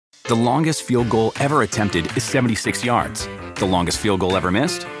The longest field goal ever attempted is 76 yards. The longest field goal ever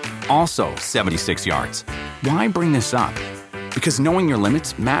missed? Also 76 yards. Why bring this up? Because knowing your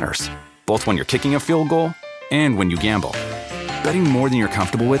limits matters, both when you're kicking a field goal and when you gamble. Betting more than you're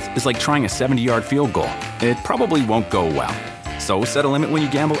comfortable with is like trying a 70-yard field goal. It probably won't go well. So set a limit when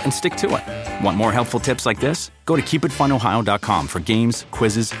you gamble and stick to it. Want more helpful tips like this? Go to keepitfunohio.com for games,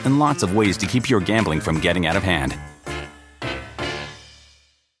 quizzes, and lots of ways to keep your gambling from getting out of hand.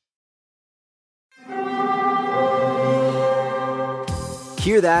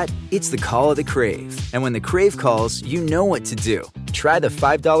 Hear that? It's the call of the Crave. And when the Crave calls, you know what to do. Try the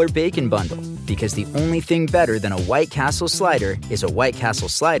 $5 Bacon Bundle. Because the only thing better than a White Castle slider is a White Castle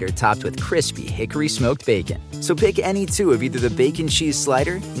slider topped with crispy hickory smoked bacon. So pick any two of either the Bacon Cheese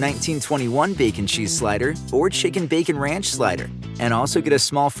Slider, 1921 Bacon Cheese Slider, or Chicken Bacon Ranch Slider. And also get a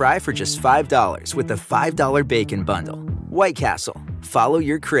small fry for just $5 with the $5 Bacon Bundle. White Castle. Follow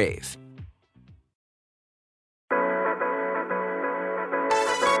your Crave.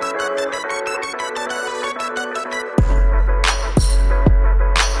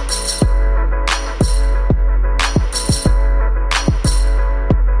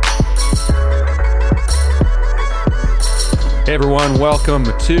 Hey everyone, welcome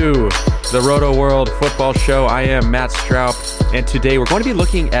to the Roto World Football Show. I am Matt Stroup, and today we're going to be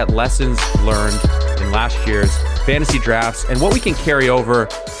looking at lessons learned in last year's fantasy drafts and what we can carry over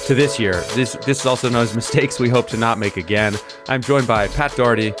to this year. This is also known as mistakes we hope to not make again. I'm joined by Pat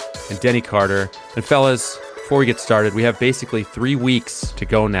Daugherty and Denny Carter. And fellas, before we get started, we have basically 3 weeks to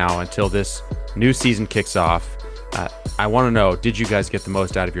go now until this new season kicks off. I want to know, did you guys get the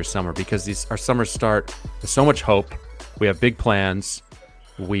most out of your summer? Because our summers start with so much hope. We have big plans.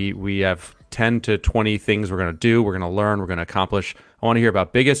 We have 10 to 20 things we're going to do, we're going to learn, we're going to accomplish. I want to hear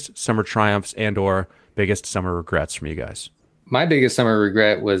about biggest summer triumphs and or biggest summer regrets from you guys. My biggest summer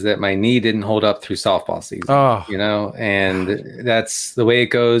regret was that my knee didn't hold up through softball season, and that's the way it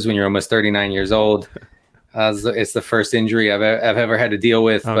goes when you're almost 39 years old. It's the first injury I've ever had to deal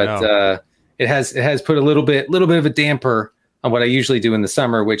with, it has put a little bit of a damper on what I usually do in the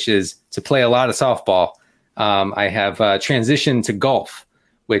summer, which is to play a lot of softball. I have transitioned to golf,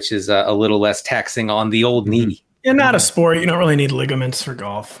 which is a little less taxing on the old knee. You're not a sport. You don't really need ligaments for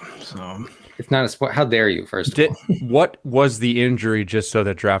golf. So it's not a sport. How dare you, first of all? What was the injury, just so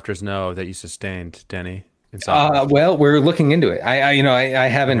that drafters know, that you sustained, Denny? Well, we're looking into it. I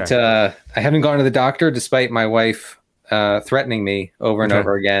haven't gone to the doctor, despite my wife threatening me over and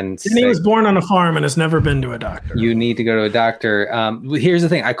over again. Denny was born on a farm and has never been to a doctor. You need to go to a doctor. Here's the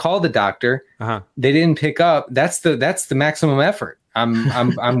thing. I called the doctor. They didn't pick up. That's the maximum effort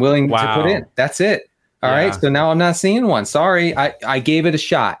I'm willing to put in. That's it. All right. So now I'm not seeing one. Sorry. I gave it a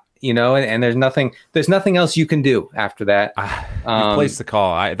shot, and there's nothing else you can do after that. You placed the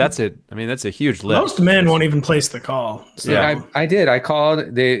call. That's it. I mean, that's a huge lift. Most men won't even place the call. So. Yeah, I did. I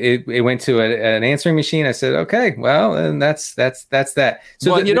called. It went to an answering machine. I said, okay, well, and that's that.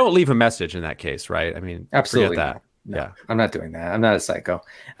 So you don't leave a message in that case, right? I mean, absolutely forget that. No, yeah, I'm not doing that. I'm not a psycho.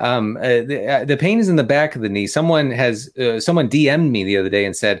 The pain is in the back of the knee. Someone DM'd me the other day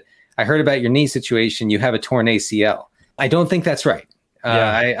and said, I heard about your knee situation. You have a torn ACL. I don't think that's right.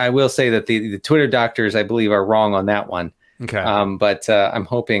 I will say that the Twitter doctors, I believe, are wrong on that one. Okay. But I'm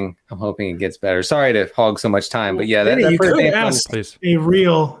hoping it gets better. Sorry to hog so much time, but yeah, you could ask a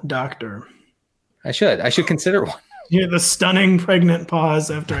real doctor. I should consider one. The stunning pregnant pause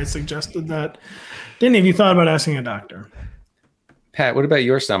after I suggested that. Denny, have you thought about asking a doctor? Pat, what about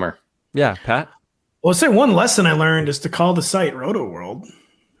your summer? Yeah, Pat. Well, say one lesson I learned is to call the site Roto World.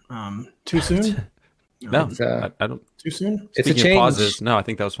 Too soon? No, I don't. Too soon? It's a change. Pauses. No, I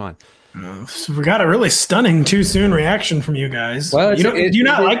think that was fine. So we got a really stunning too soon reaction from you guys. Well, do you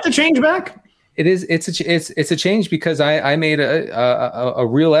not like the change back? It is. It's a change because I made a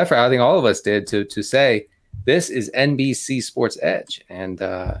real effort. I think all of us did to say this is NBC Sports Edge, and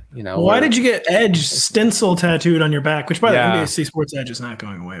Why did you get Edge stencil tattooed on your back? Which, by the way, NBC Sports Edge is not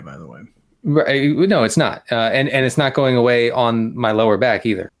going away, by the way. No, it's not, and it's not going away on my lower back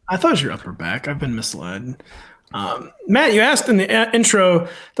either. I thought it was your upper back. I've been misled. Matt, you asked in the intro,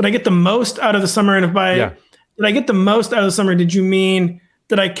 did I get the most out of the summer? And did I get the most out of the summer, did you mean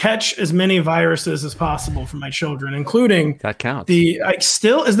did I catch as many viruses as possible for my children, including that counts? Is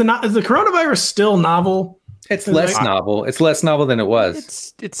the coronavirus still novel? It's less novel. It's less novel than it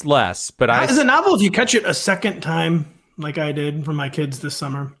was. It's less, but is it novel if you catch it a second time like I did for my kids this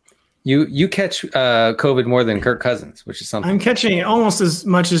summer? You catch COVID more than Kirk Cousins, which is something. I'm catching it almost as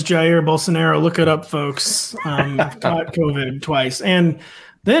much as Jair Bolsonaro. Look it up, folks. I've caught COVID twice. And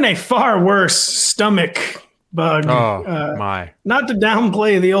then a far worse stomach bug. My. Not to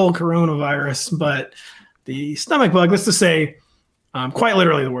downplay the old coronavirus, but the stomach bug, let's just say, quite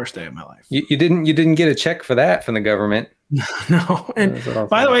literally the worst day of my life. You didn't get a check for that from the government. No. And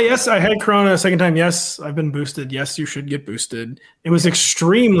by the way, yes, I had corona a second time. Yes, I've been boosted. Yes, you should get boosted. It was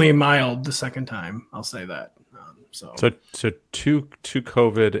extremely mild the second time. I'll say that. So two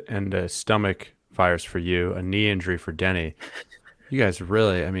COVID and a stomach virus for you, a knee injury for Denny. You guys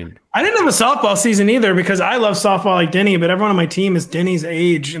really, I didn't have a softball season either because I love softball like Denny, but everyone on my team is Denny's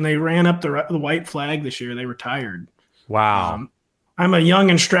age, and they ran up the white flag this year. They retired. Wow. I'm a young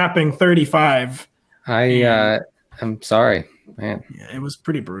and strapping 35. I'm sorry, man. Yeah, it was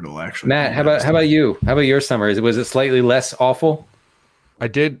pretty brutal, actually. Matt, how about you? How about your summer? Was it slightly less awful? I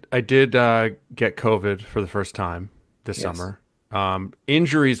did get COVID for the first time this summer.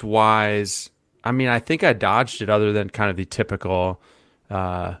 Injuries wise, I think I dodged it other than kind of the typical,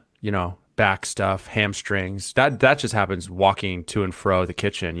 back stuff, hamstrings. That just happens walking to and fro the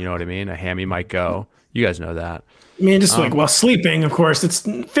kitchen. You know what I mean? A hammy might go. You guys know that. Sleeping, of course, it's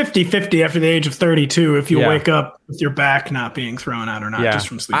 50-50 after the age of 32 if you wake up with your back not being thrown out or not just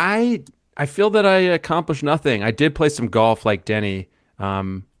from sleep. I feel that I accomplished nothing. I did play some golf like Denny.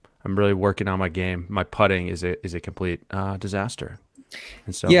 I'm really working on my game. My putting is a complete disaster.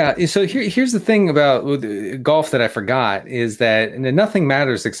 And so here's the thing about golf that I forgot is that nothing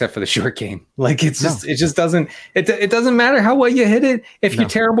matters except for the short game. Like it just doesn't matter how well you hit it. If you're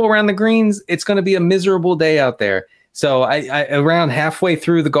terrible around the greens, it's going to be a miserable day out there. So I around halfway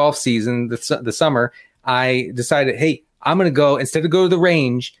through the golf season, the summer, I decided, hey, I'm going to go instead of go to the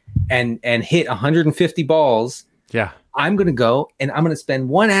range and hit 150 balls. Yeah, I'm going to go and I'm going to spend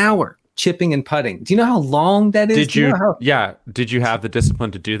 1 hour chipping and putting. Do you know how long that is? Did you have the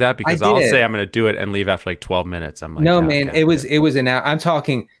discipline to do that? Because I'll say I'm going to do it and leave after like 12 minutes. I'm like, no, man, okay. It was an hour. I'm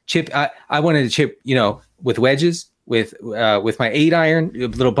talking chip. I wanted to chip, with wedges, with my 8-iron, a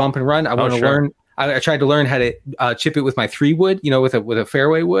little bump and run. I want to learn. I tried to learn how to chip it with my 3-wood, with a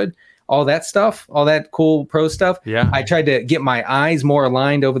fairway wood. All that stuff, all that cool pro stuff. Yeah. I tried to get my eyes more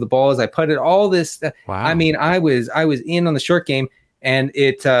aligned over the ball as I putted. All this. Wow. I was in on the short game. And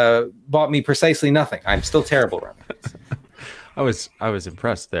it bought me precisely nothing. I'm still terrible around it. I was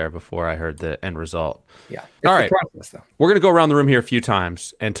impressed there before I heard the end result. Yeah. All right. Process, though. We're going to go around the room here a few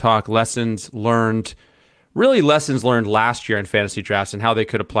times and talk lessons learned last year in fantasy drafts and how they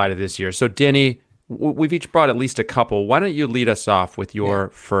could apply to this year. So, Denny, we've each brought at least a couple. Why don't you lead us off with your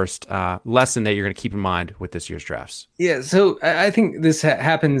first lesson that you're going to keep in mind with this year's drafts? Yeah, so I think this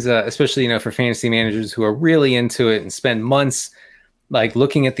happens, especially for fantasy managers who are really into it and spend months like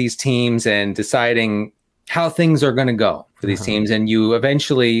looking at these teams and deciding how things are going to go for these teams. And you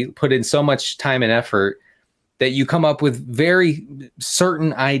eventually put in so much time and effort that you come up with very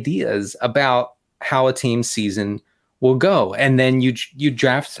certain ideas about how a team's season will go. And then you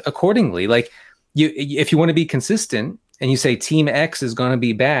draft accordingly. Like if you want to be consistent and you say team X is going to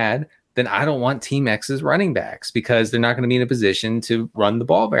be bad, then I don't want team X's running backs because they're not going to be in a position to run the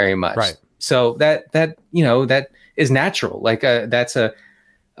ball very much. Right. So that is natural. Like that's a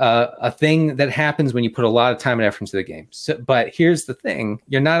thing that happens when you put a lot of time and effort into the game. So, but here's the thing: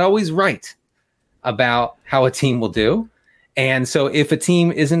 you're not always right about how a team will do. And so, if a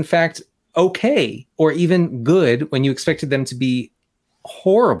team is in fact okay or even good when you expected them to be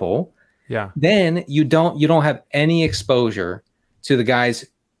horrible, then you don't have any exposure to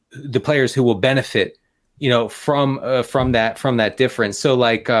the players who will benefit, from that difference. So,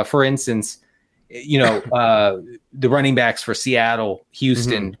 like for instance. The running backs for Seattle,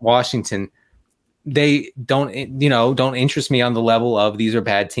 Houston, Washington, they don't interest me on the level of these are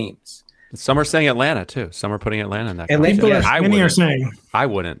bad teams. Some are saying Atlanta too. Some are putting Atlanta in that. Many are saying I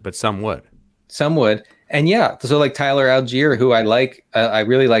wouldn't, but some would. Some would, and so like Tyler Algier, who I like, I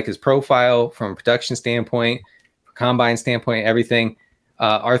really like his profile from a production standpoint, combine standpoint, everything.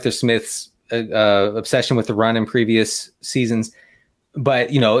 Arthur Smith's obsession with the run in previous seasons. But,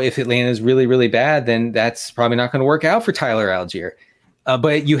 if Atlanta is really, really bad, then that's probably not going to work out for Tyler Algier.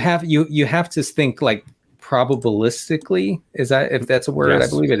 But you have to think like probabilistically, if that's a word? Yes. I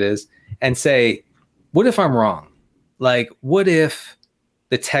believe it is. And say, what if I'm wrong? Like, what if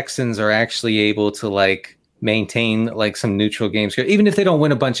the Texans are actually able to like maintain like some neutral games, even if they don't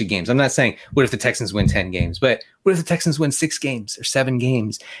win a bunch of games? I'm not saying what if the Texans win 10 games, but what if the Texans win 6 games or 7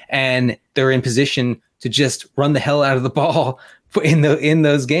 games and they're in position to just run the hell out of the ball in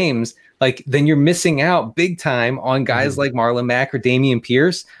those games? Like, then you're missing out big time on guys like Marlon Mack or Dameon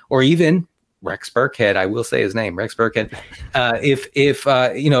Pierce or even Rex Burkhead. I will say his name, Rex Burkhead.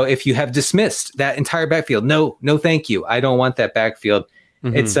 If you have dismissed that entire backfield, no, thank you. I don't want that backfield.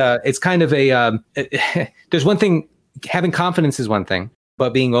 It's kind of a there's one thing, having confidence is one thing,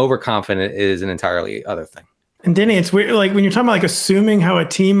 but being overconfident is an entirely other thing. And Denny, it's weird, like when you're talking about like assuming how a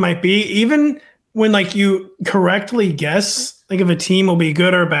team might be, even when like you correctly guess like if a team will be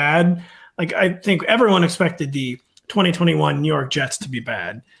good or bad, like I think everyone expected the 2021 New York Jets to be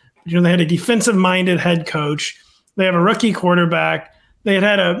bad. You know, they had a defensive-minded head coach. They have a rookie quarterback. They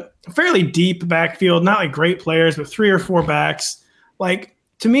had a fairly deep backfield, not like great players, but 3 or 4 backs. Like,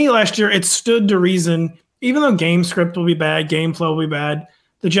 to me last year, it stood to reason, even though game script will be bad, game flow will be bad,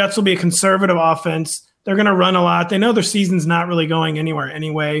 the Jets will be a conservative offense. They're going to run a lot. They know their season's not really going anywhere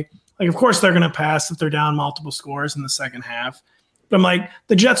anyway. Like, of course, they're going to pass if they're down multiple scores in the second half. But I'm like,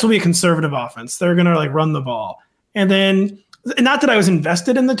 the Jets will be a conservative offense. They're going to like run the ball. And then, not that I was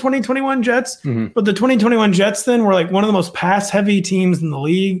invested in the 2021 Jets, but the 2021 Jets then were like one of the most pass-heavy teams in the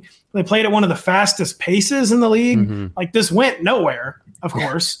league. They played at one of the fastest paces in the league. Like, this went nowhere, of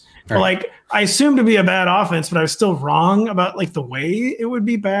course. But like, I assumed to be a bad offense, but I was still wrong about like the way it would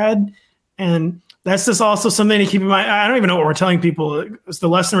be bad. And that's just also something to keep in mind. I don't even know what we're telling people. It's the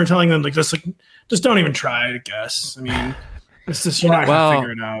lesson we're telling them, like just don't even try to guess. I mean, it's just, you're not going to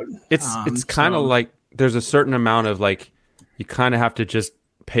figure it out. It's kind of like there's a certain amount of like, you kind of have to just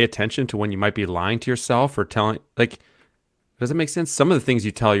pay attention to when you might be lying to yourself or telling, like, does it make sense? Some of the things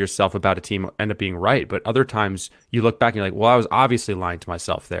you tell yourself about a team end up being right, but other times you look back and you're like, well, I was obviously lying to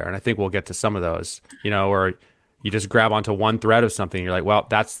myself there. And I think we'll get to some of those, you know, or you just grab onto one thread of something. And you're like, well,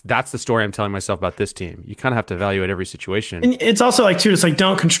 that's the story I'm telling myself about this team. You kind of have to evaluate every situation. And it's also like, too, it's like,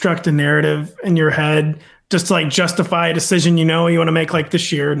 don't construct a narrative in your head just to like justify a decision, you know, you want to make. Like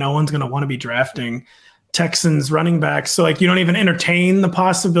this year, no one's going to want to be drafting Texans running backs. So like, you don't even entertain the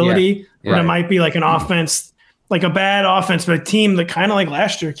possibility that it might be like an offense, like a bad offense, but a team that kind of like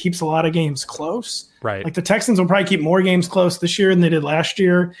last year keeps a lot of games close. Right. Like the Texans will probably keep more games close this year than they did last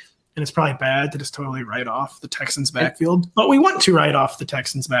year. And it's probably bad to just totally write off the Texans backfield, but we want to write off the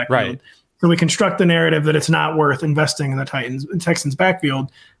Texans backfield. Right. So we construct the narrative that it's not worth investing in the Texans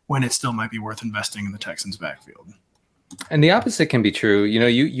backfield when it still might be worth investing in the Texans backfield. And the opposite can be true. You know,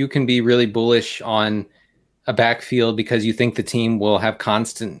 you can be really bullish on a backfield because you think the team will have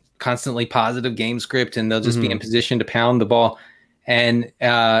constantly positive game script and they'll just be in position to pound the ball. And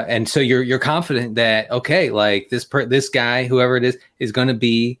so you're confident that, okay, like this guy, whoever it is going to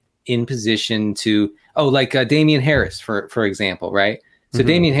be in position to, Damian Harris, for example, right? So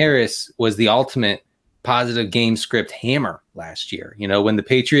Damian Harris was the ultimate positive game script hammer last year. You know, when the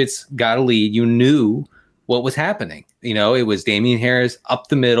Patriots got a lead, you knew what was happening. You know, it was Damian Harris up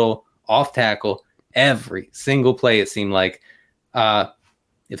the middle, off tackle, every single play. It seemed like if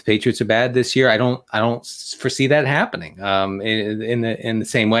the Patriots are bad this year, I don't foresee that happening in the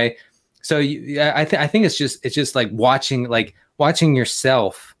same way. So I think it's just like watching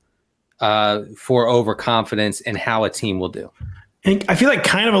yourself for overconfidence and how a team will do. And I feel like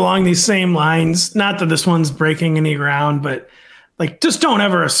kind of along these same lines, not that this one's breaking any ground, but like just don't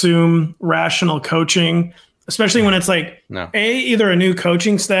ever assume rational coaching, especially when it's like either a new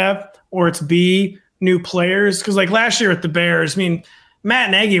coaching staff or it's B, new players. Because like last year at the Bears, I mean, Matt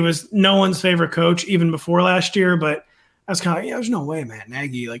Nagy was no one's favorite coach even before last year, but I was kind of like, there's no way Matt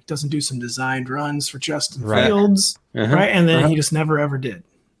Nagy like doesn't do some designed runs for Justin Fields, right? And then he just never ever did.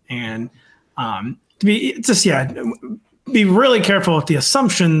 And be really careful with the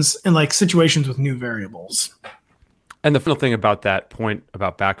assumptions in like situations with new variables. And the final thing about that point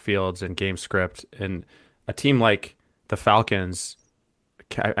about backfields and game script, and a team like the Falcons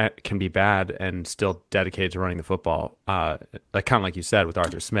can be bad and still dedicated to running the football. Like kind of like you said with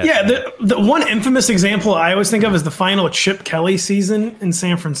Arthur Smith. Yeah, the one infamous example I always think of is the final Chip Kelly season in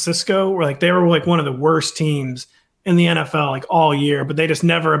San Francisco, where like they were like one of the worst teams in the NFL like all year, but they just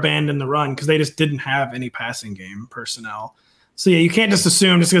never abandoned the run because they just didn't have any passing game personnel. So yeah, you can't just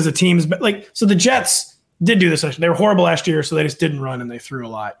assume just because the team's so the Jets did do this. They were horrible last year, so they just didn't run and they threw a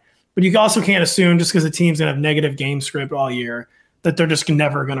lot. But you also can't assume just because the team's gonna have negative game script all year that they're just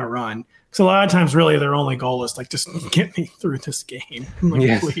never gonna run. Because a lot of times, really, their only goal is like just get me through this game.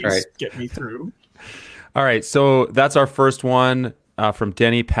 Like, please get me through. All right, so that's our first one from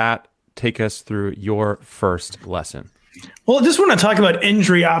Denny. Pat, take us through your first lesson. Well, I just want to talk about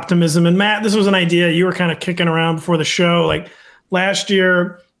injury optimism. And Matt, this was an idea you were kind of kicking around before the show. Like last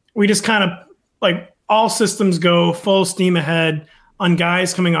year, we just kind of like all systems go full steam ahead on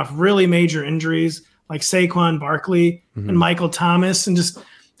guys coming off really major injuries like Saquon Barkley and Michael Thomas, and just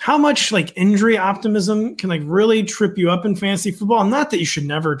how much like injury optimism can like really trip you up in fantasy football. Not that you should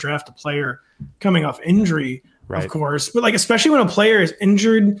never draft a player coming off injury, of course, but like especially when a player is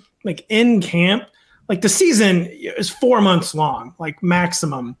injured like in camp, like the season is 4 months long, like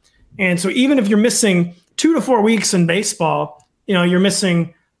maximum. And so even if you're missing 2 to 4 weeks in baseball, you're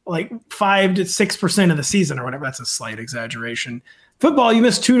missing like 5 to 6% of the season or whatever. That's a slight exaggeration. Football, you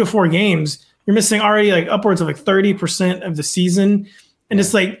miss 2 to 4 games. You're missing already like upwards of like 30% of the season. And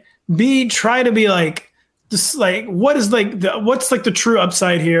it's like, try to be like, just like, what's the true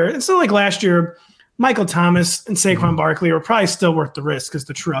upside here? It's not like last year, Michael Thomas and Saquon Barkley are probably still worth the risk because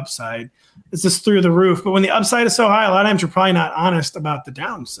the true upside is just through the roof. But when the upside is so high, a lot of times you're probably not honest about the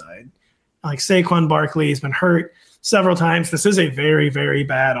downside. Like Saquon Barkley has been hurt several times. This is a very, very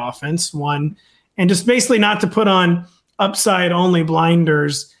bad offense, one. And just basically not to put on upside only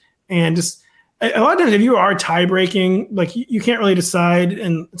blinders. And just a lot of times if you are tie breaking, like you can't really decide,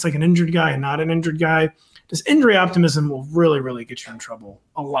 and it's like an injured guy and not an injured guy. This injury optimism will really, really get you in trouble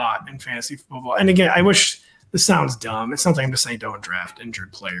a lot in fantasy football. And again, I wish this sounds dumb. It sounds like I'm just saying don't draft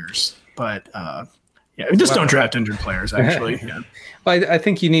injured players. But don't draft injured players, actually. Yeah. Well, I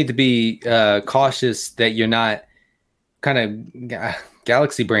think you need to be cautious that you're not kind of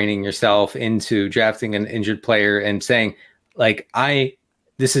galaxy braining yourself into drafting an injured player and saying, like,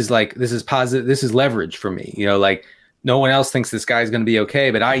 this is positive. This is leverage for me. Like no one else thinks this guy's going to be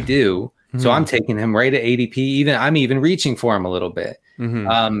okay, but I do. So I'm taking him right at ADP. I'm even reaching for him a little bit.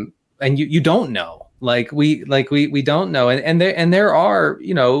 And you don't know, we don't know. And there are,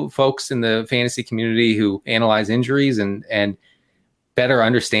 folks in the fantasy community who analyze injuries and better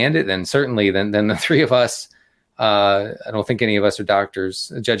understand it than the three of us. I don't think any of us are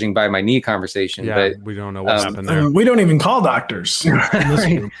doctors, judging by my knee conversation. Yeah, but we don't know what happened there. We don't even call doctors.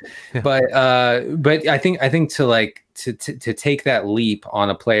 Right. But I think to take that leap on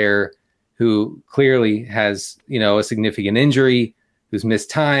a player who clearly has, a significant injury, who's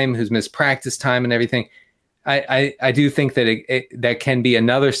missed time, who's missed practice time and everything. I do think that that can be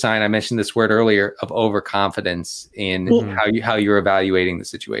another sign. I mentioned this word earlier of overconfidence in how you're evaluating the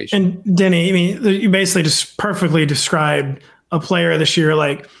situation. And Denny, I mean, you basically just perfectly described a player this year,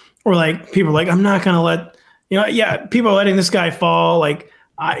 people are like, I'm not going to let, people are letting this guy fall. Like,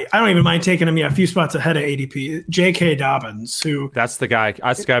 I don't even mind taking him a few spots ahead of ADP. J.K. Dobbins, that's the guy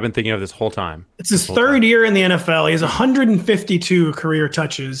I've been thinking of this whole time. It's his third year in the NFL. He has 152 career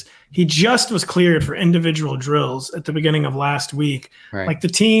touches. He just was cleared for individual drills at the beginning of last week. Right. Like the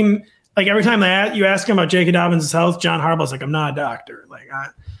team, like every time you ask him about J.K. Dobbins' health, John Harbaugh's like, I'm not a doctor. Like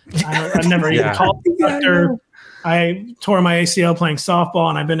I've never even called a doctor. I tore my ACL playing softball,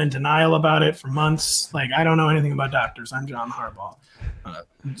 and I've been in denial about it for months. Like I don't know anything about doctors. I'm John Harbaugh.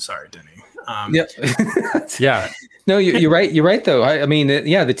 Sorry, Denny. Yeah. No, you're right. You're right, though. I mean,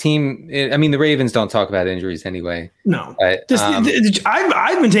 the team. The Ravens don't talk about injuries anyway. No,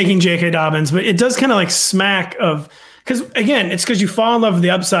 I've been taking J.K. Dobbins, but it does kind of like smack of because again, it's because you fall in love with the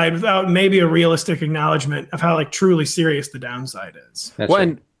upside without maybe a realistic acknowledgement of how like truly serious the downside is. That's right.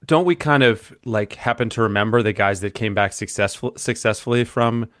 And don't we kind of like happen to remember the guys that came back successfully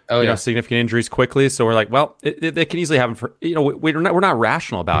from significant injuries quickly? So we're like, well, they can easily happen for we're not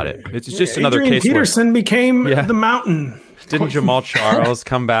rational about it. It's just another case. Peterson became the mountain. Didn't Jamal Charles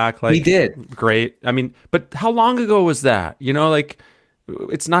come back? Like he did. Great. I mean, but how long ago was that?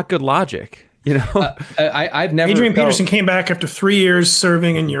 It's not good logic. I've never. Adrian Peterson came back after 3 years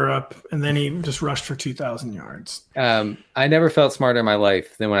serving in Europe, and then he just rushed for 2,000 yards. I never felt smarter in my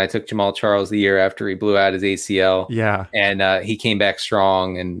life than when I took Jamal Charles the year after he blew out his ACL. Yeah, and he came back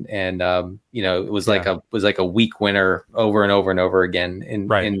strong, and it was like a week winner over and over and over again in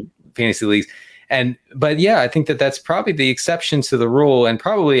fantasy leagues. But I think that's probably the exception to the rule, and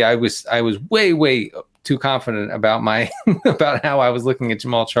probably I was way too confident about about how I was looking at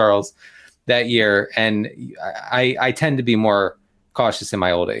Jamal Charles that year, and I tend to be more cautious in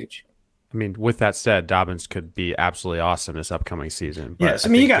my old age. I mean, with that said, Dobbins could be absolutely awesome this upcoming season. Yes,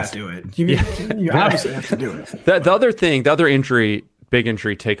 you got to do it. You obviously have to do it. The other thing, the other big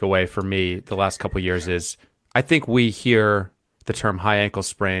injury takeaway for me the last couple of years is I think we hear the term high ankle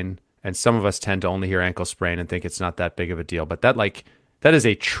sprain, and some of us tend to only hear ankle sprain and think it's not that big of a deal. But that is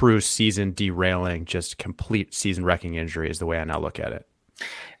a true season derailing, just complete season wrecking injury is the way I now look at it.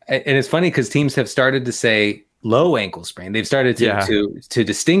 And it's funny because teams have started to say low ankle sprain. They've started to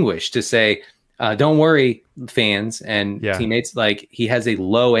distinguish, to say, don't worry, fans and teammates, like he has a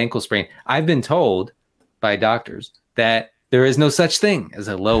low ankle sprain. I've been told by doctors that there is no such thing as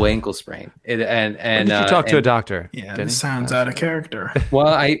a low ankle sprain. Did you talk to a doctor? Yeah, this sounds out of character. Well,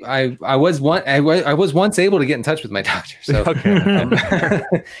 I was once able to get in touch with my doctor. So,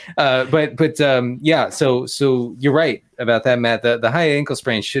 So you're right about that, Matt. The high ankle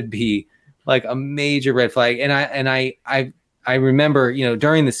sprain should be like a major red flag. And I remember,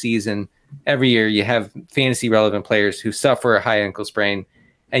 during the season, every year you have fantasy relevant players who suffer a high ankle sprain,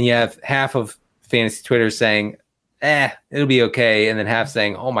 and you have half of fantasy Twitter saying, it'll be okay, and then half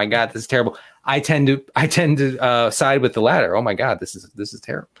saying, oh my God, this is terrible. I tend to side with the latter. Oh my God, this is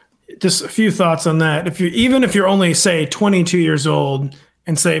terrible. Just a few thoughts on that. If you're only, say, 22 years old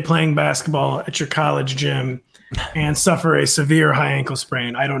and say playing basketball at your college gym and suffer a severe high ankle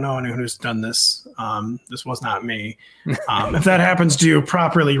sprain, I don't know anyone who's done this. This was not me. If that happens to you,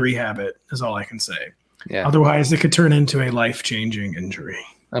 properly rehab it is all I can say. Yeah. Otherwise, it could turn into a life-changing injury.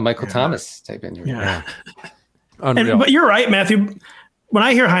 A Michael Thomas type injury. Yeah. Unreal. But you're right, Matthew. When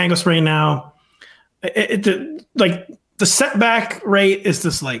I hear high ankle sprain now, the setback rate is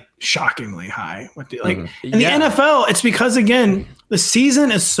just like shockingly high. In the NFL, it's because, again, the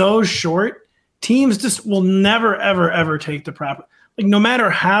season is so short. Teams just will never, ever, ever take the proper, no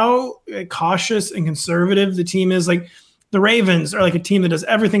matter how cautious and conservative the team is. Like the Ravens are like a team that does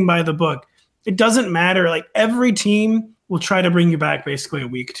everything by the book. It doesn't matter. Like every team will try to bring you back basically a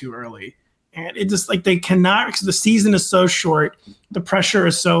week too early. And it just they cannot, because the season is so short. The pressure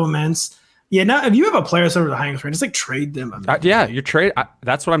is so immense. Yeah, now if you have a player that's over the high ankle sprain, just trade them. You trade.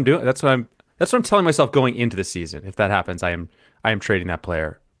 That's what I'm doing. That's what I'm telling myself going into the season. If that happens, I am trading that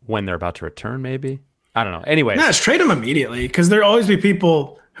player when they're about to return. Maybe, I don't know. Anyway, just trade them immediately, because there'll always be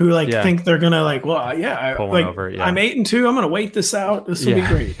people who think they're gonna I'm 8-2. I'm gonna wait this out. This will be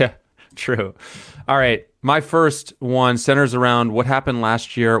great. Yeah, true. All right, my first one centers around what happened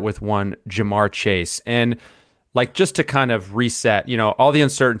last year with one Ja'Marr Chase, and just to kind of reset, all the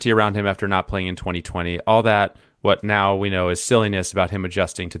uncertainty around him after not playing in 2020, all that, what now we know is silliness about him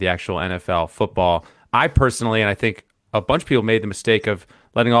adjusting to the actual NFL football. I personally, and I think a bunch of people made the mistake of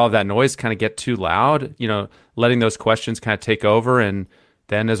letting all of that noise kind of get too loud, letting those questions kind of take over. And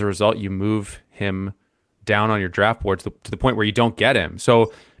then as a result, you move him down on your draft board to the point where you don't get him.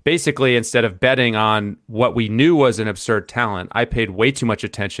 So basically, instead of betting on what we knew was an absurd talent, I paid way too much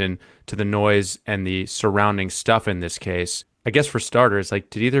attention to the noise and the surrounding stuff in this case. I guess for starters,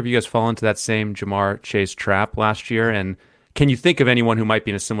 did either of you guys fall into that same Ja'Marr Chase trap last year? And can you think of anyone who might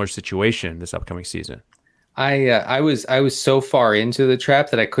be in a similar situation this upcoming season? I was so far into the trap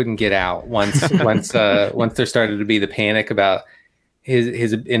that I couldn't get out once there started to be the panic about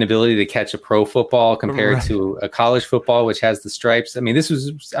his inability to catch a pro football compared to a college football, which has the stripes. I mean, this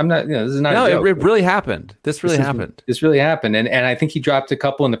is not a joke. It really happened. This really happened. And I think he dropped a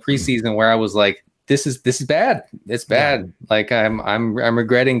couple in the preseason where I was like, this is bad. It's bad. Yeah. I'm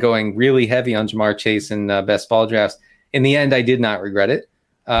regretting going really heavy on Ja'Marr Chase in best ball drafts. In the end, I did not regret it.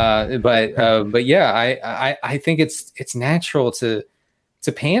 But yeah, I think it's natural to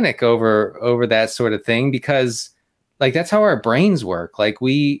panic over that sort of thing, because that's how our brains work.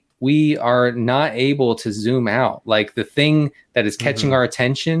 We are not able to zoom out. The thing that is catching our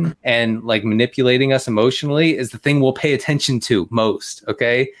attention and manipulating us emotionally is the thing we'll pay attention to most.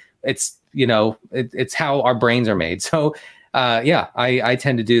 Okay. It's, it's how our brains are made. So, I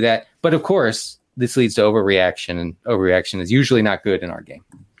tend to do that, but of course this leads to overreaction, and overreaction is usually not good in our game.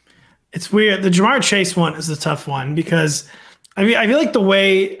 It's weird. The Ja'Marr Chase one is a tough one, because I feel like the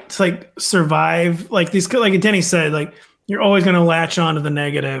way to survive, these, Denny said, you're always going to latch on to the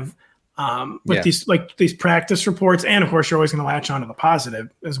negative with these practice reports. And of course you're always going to latch on to the positive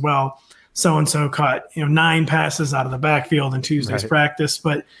as well. So-and-so caught, 9 passes out of the backfield in Tuesday's practice.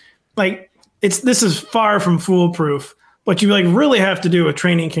 But this is far from foolproof. What you really have to do with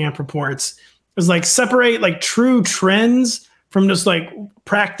training camp reports is separate true trends from just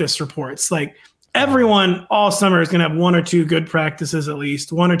practice reports. Everyone all summer is going to have 1 or 2 good practices at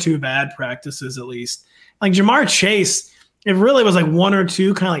least, 1 or 2 bad practices at least. Ja'Marr Chase, it really was 1 or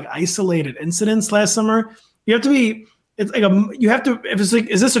 2 kind of isolated incidents last summer. You have to be,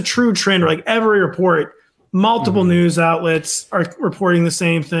 is this a true trend? Or every report, multiple news outlets are reporting the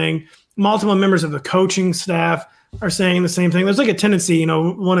same thing. Multiple members of the coaching staff are saying the same thing. There's a tendency,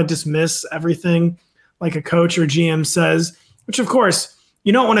 want to dismiss everything a coach or GM says, which of course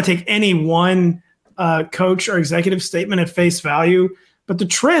you don't want to take any one coach or executive statement at face value, but the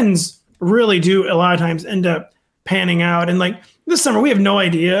trends really do a lot of times end up panning out. And this summer, we have no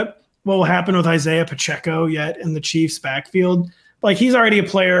idea what will happen with Isaiah Pacheco yet in the Chiefs backfield. He's already a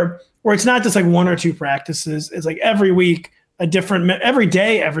player where it's not just 1 or 2 practices. It's every week, every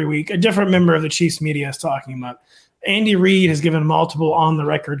day, every week, a different member of the Chiefs media is talking about. Andy Reid has given multiple on the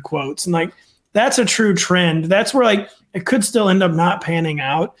record quotes. And that's a true trend. That's where it could still end up not panning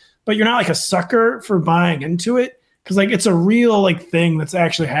out, but you're not a sucker for buying into it, because it's a real thing that's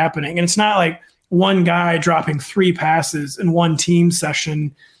actually happening. And it's not one guy dropping 3 passes in one team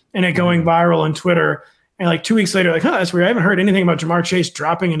session and it going viral on Twitter And like 2 weeks later, like, that's weird. I haven't heard anything about Jamar Chase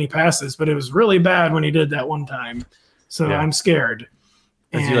dropping any passes, but it was really bad when he did that one time. So I'm scared.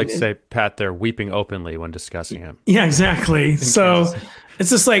 As you like to say, Pat, they're weeping openly when discussing him. Yeah, exactly. So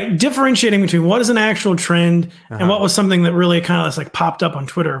it's just like differentiating between what is an actual trend and what was something that really kind of just like popped up on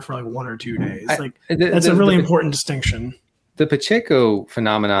Twitter for like 1 or 2 days. That's a really important distinction. The Pacheco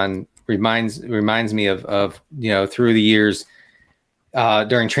phenomenon reminds me of through the years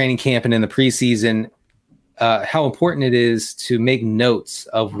during training camp and in the preseason, how important it is to make notes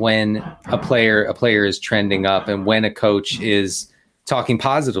of when a player is trending up and when a coach is talking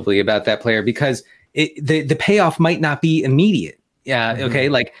positively about that player, because the payoff might not be immediate. Yeah. Mm-hmm. Okay.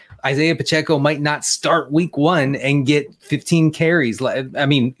 Like Isaiah Pacheco might not start week 1 and get 15 carries. I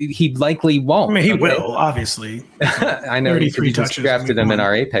mean, he likely won't. I mean, he will, obviously. I know. 33 touches. Drafted him in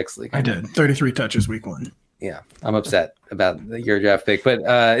our Apex League. I did 33 touches week 1. Yeah. I'm upset about your draft pick, but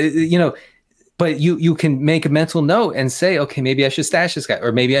but you can make a mental note and say, okay, maybe I should stash this guy,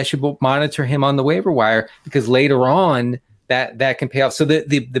 or maybe I should monitor him on the waiver wire, because later on that can pay off. So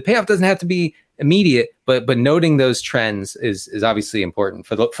the payoff doesn't have to be immediate, but noting those trends is obviously important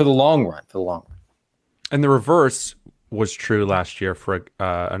for the long run. And the reverse was true last year for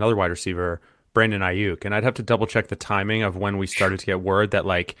another wide receiver, Brandon Ayuk. And I'd have to double check the timing of when we started to get word that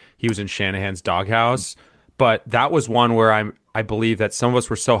like he was in Shanahan's doghouse. But that was one where I believe that some of us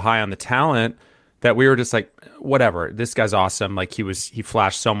were so high on the talent that we were just like, whatever, this guy's awesome. Like he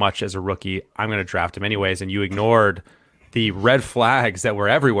flashed so much as a rookie. I'm going to draft him anyways. And you ignored the red flags that were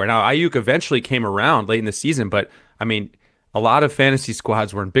everywhere. Now, Ayuk eventually came around late in the season, but I mean, a lot of fantasy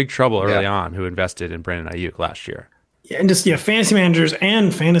squads were in big trouble early on who invested in Brandon Ayuk last year. Yeah, and just fantasy managers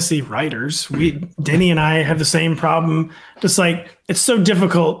and fantasy writers. Denny and I have the same problem. Just like it's so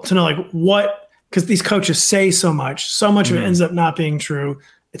difficult to know like what, because these coaches say so much of it ends up not being true.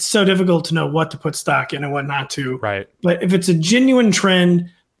 It's so difficult to know what to put stock in and what not to. Right. But if it's a genuine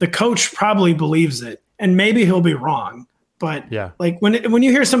trend, the coach probably believes it, and maybe he'll be wrong. But like when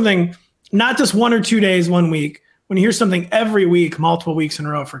you hear something, not just 1 or 2 days, 1 week, when you hear something every week, multiple weeks in a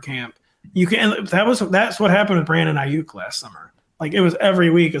row for camp, you can. That's what happened with Brandon Ayuk last summer. Like it was every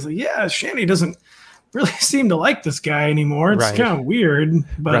week. It's like, Shanny doesn't really seem to like this guy anymore. It's kind of weird,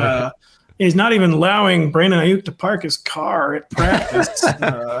 but he's not even allowing Brandon Ayuk to park his car at practice.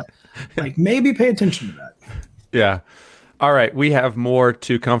 Like maybe pay attention to that. Yeah. All right, we have more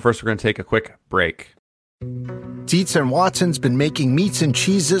to come. First, we're going to take a quick break. Dietz & Watson's been making meats and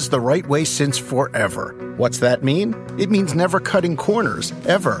cheeses the right way since forever. What's that mean? It means never cutting corners,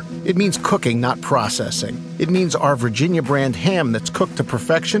 ever. It means cooking, not processing. It means our Virginia brand ham that's cooked to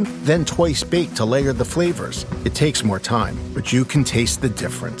perfection, then twice baked to layer the flavors. It takes more time, but you can taste the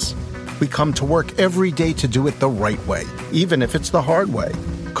difference. We come to work every day to do it the right way, even if it's the hard way.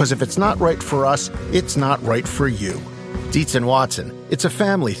 Because if it's not right for us, it's not right for you. Dietz & Watson, it's a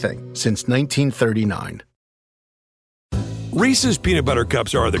family thing since 1939. Reese's Peanut Butter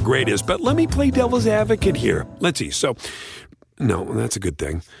Cups are the greatest, but let me play devil's advocate here. Let's see. So, no, that's a good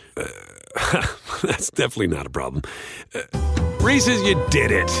thing. That's definitely not a problem. Reese's, you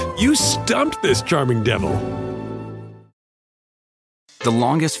did it. You stumped this charming devil. The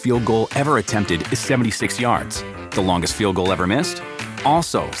longest field goal ever attempted is 76 yards. The longest field goal ever missed?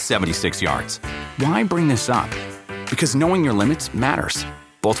 Also 76 yards. Why bring this up? Because knowing your limits matters,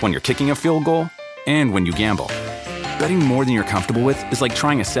 both when you're kicking a field goal and when you gamble. Betting more than you're comfortable with is like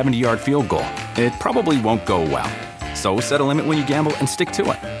trying a 70-yard field goal. It probably won't go well. So set a limit when you gamble and stick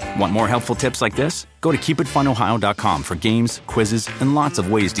to it. Want more helpful tips like this? Go to keepitfunohio.com for games, quizzes, and lots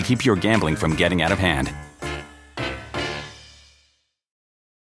of ways to keep your gambling from getting out of hand.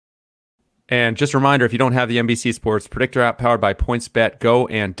 And just a reminder, if you don't have the NBC Sports Predictor app powered by PointsBet, go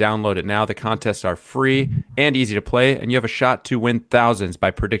and download it now. The contests are free and easy to play, and you have a shot to win thousands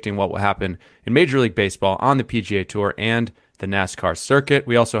by predicting what will happen in Major League Baseball, on the PGA Tour, and the NASCAR circuit.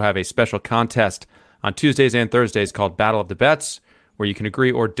 We also have a special contest on Tuesdays and Thursdays called Battle of the Bets, where you can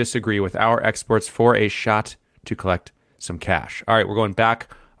agree or disagree with our experts for a shot to collect some cash. All right, we're going back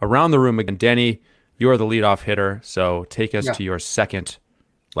around the room again. Denny, you are the leadoff hitter, so take us to your second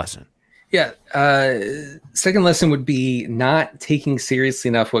lesson. Yeah. Second lesson would be not taking seriously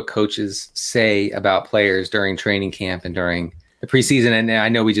enough what coaches say about players during training camp and during the preseason. And I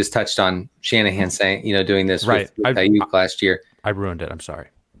know we just touched on Shanahan saying, doing this with Ayuk last year. I ruined it. I'm sorry.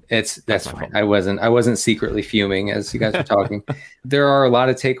 That's fine. I wasn't secretly fuming as you guys were talking. There are a lot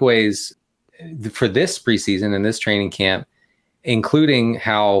of takeaways for this preseason and this training camp, including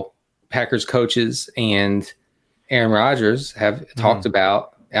how Packers coaches and Aaron Rodgers have talked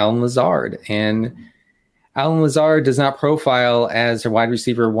about Allen Lazard. And Allen Lazard does not profile as a wide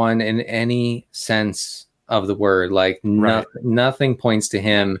receiver one in any sense of the word. Like nothing points to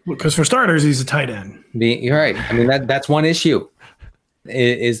him. Because for starters, he's a tight end. You're right. I mean, that's one issue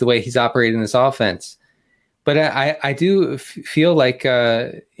is the way he's operating this offense. But I do feel like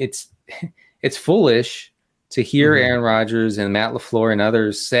it's foolish to hear Aaron Rodgers and Matt LaFleur and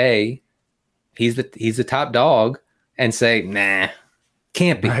others say he's the top dog and say, nah,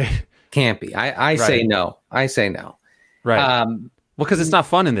 can't be. Right. Can't be. I say no. I say no. Right. Well, because it's not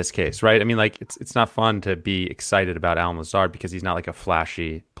fun in this case, right? I mean, like it's not fun to be excited about Allen Lazard because he's not like a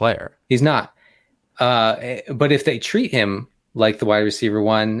flashy player. He's not. But if they treat him like the wide receiver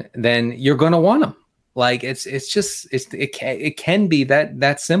one, then you're going to want him. Like it can be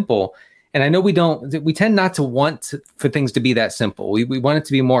that simple. And I know we tend not to want for things to be that simple. We want it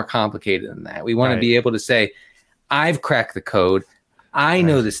to be more complicated than that. We want to be able to say, I've cracked the code. I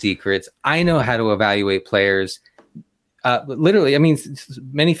know the secrets. I know how to evaluate players. Literally, I mean,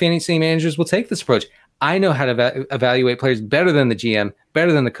 many fantasy managers will take this approach. I know how to evaluate players better than the GM,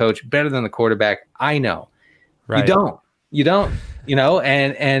 better than the coach, better than the quarterback. I know. Right. You don't,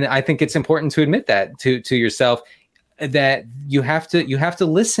 and I think it's important to admit that to yourself, that you have to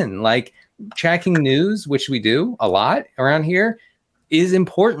listen. Like tracking news, which we do a lot around here, is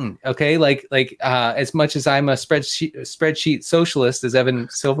important. Okay. Like as much as I'm a spreadsheet socialist, as Evan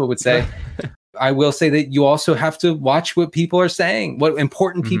Silva would say, I will say that you also have to watch what people are saying, what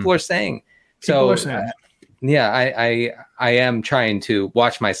important people are saying. I am trying to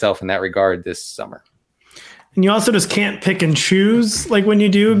watch myself in that regard this summer. And you also just can't pick and choose like when you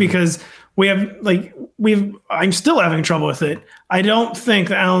do, because I'm still having trouble with it. I don't think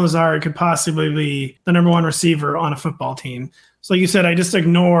that Allen Lazard could possibly be the number one receiver on a football team. So like you said, I just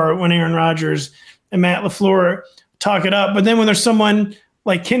ignore when Aaron Rodgers and Matt LaFleur talk it up. But then when there's someone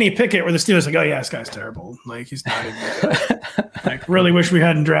like Kenny Pickett, where the Steelers like, oh yeah, this guy's terrible. Like he's not even good. Like really wish we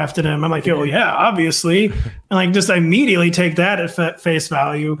hadn't drafted him. I'm like, oh yeah, obviously. And like just immediately take that at face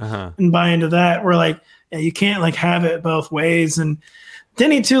value and buy into that. We're like, yeah, you can't like have it both ways. And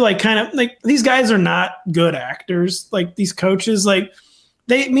Denny too, like kind of like these guys are not good actors. Like these coaches, like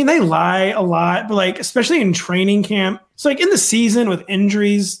they lie a lot, but like especially in training camp. So like in the season with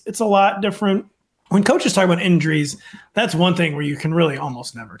injuries, it's a lot different. When coaches talk about injuries, that's one thing where you can really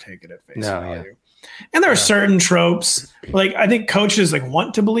almost never take it at face value. Yeah. And there are certain tropes. Like I think coaches like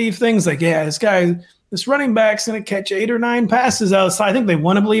want to believe things like, yeah, this running back's going to catch 8 or 9 passes outside. I think they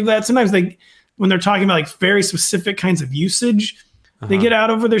want to believe that. Sometimes when they're talking about like very specific kinds of usage, they get out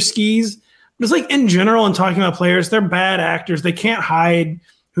over their skis. But it's like in general, and talking about players, they're bad actors. They can't hide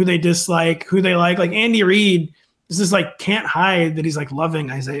who they dislike, who they like. Like Andy Reid is just like can't hide that he's like loving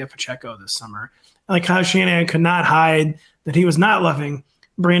Isaiah Pacheco this summer. Like Kyle Shanahan could not hide that he was not loving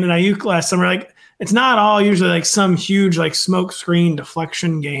Brandon Ayuk last summer. Like it's not all usually like some huge like smoke screen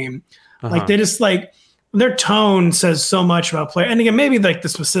deflection game. Like they just like their tone says so much about play. And again, maybe like the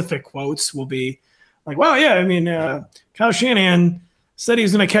specific quotes will be like, well, yeah, I mean, Kyle Shanahan said he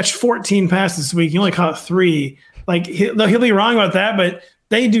was going to catch 14 passes this week. He only caught 3. Like he'll be wrong about that, but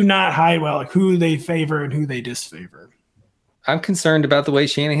they do not hide well like who they favor and who they disfavor. I'm concerned about the way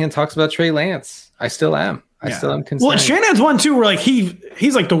Shanahan talks about Trey Lance. I still am. I still am concerned. Well, Shanahan's one too, where like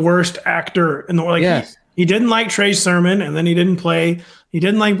he's like the worst actor in the world. Like he didn't like Trey Sermon, and then he didn't play. He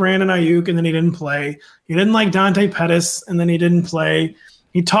didn't like Brandon Ayuk, and then he didn't play. He didn't like Dante Pettis, and then he didn't play.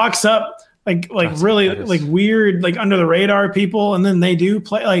 He talks up like really Pettis. Like weird, like under the radar people, and then they do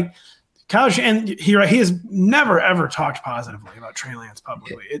play. Like Kyle, and he has never ever talked positively about Trey Lance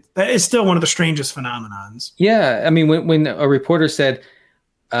publicly. That is still one of the strangest phenomenons. Yeah, I mean, when a reporter said,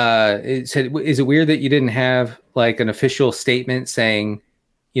 is it weird that you didn't have like an official statement saying,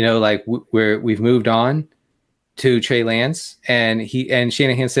 like we've moved on to Trey Lance, and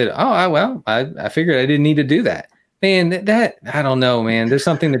Shanahan said, oh well, I figured I didn't need to do that. Man, that I don't know, man. There's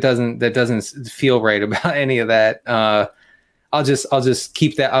something that doesn't feel right about any of that. I'll just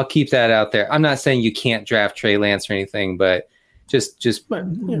keep that. I'll keep that out there. I'm not saying you can't draft Trey Lance or anything, but just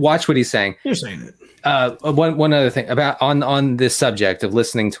watch what he's saying. You're saying it. One other thing about on this subject of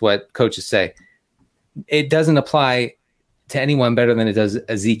listening to what coaches say, it doesn't apply to anyone better than it does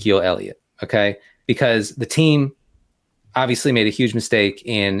Ezekiel Elliott. Okay, because the team obviously made a huge mistake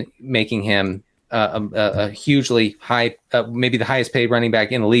in making him a hugely high, maybe the highest paid running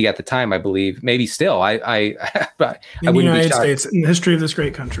back in the league at the time, I believe. Maybe still. I in the United States, in the history of this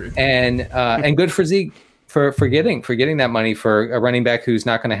great country, and good for Zeke. For getting that money for a running back who's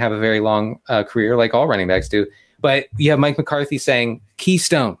not going to have a very long career like all running backs do. But you have Mike McCarthy saying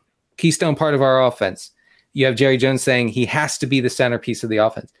keystone part of our offense. You have Jerry Jones saying he has to be the centerpiece of the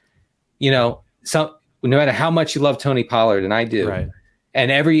offense. So no matter how much you love Tony Pollard, and I do, right.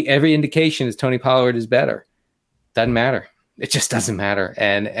 And every indication is Tony Pollard is better. Doesn't matter. It just doesn't matter.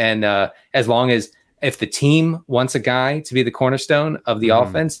 And as long as if the team wants a guy to be the cornerstone of the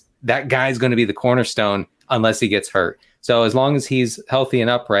offense, that guy's going to be the cornerstone unless he gets hurt. So as long as he's healthy and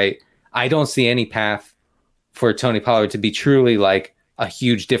upright, I don't see any path for Tony Pollard to be truly like a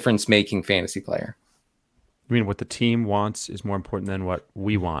huge difference-making fantasy player. You mean what the team wants is more important than what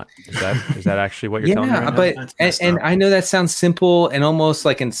we want? Is that actually what you're telling me right but now? and I know that sounds simple and almost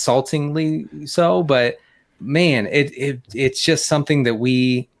like insultingly so, but man, it's just something that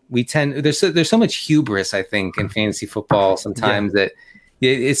we tend. There's so much hubris, I think, in fantasy football sometimes that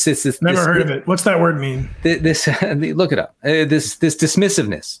it's just this. Never heard of it. What's that word mean? This look it up. This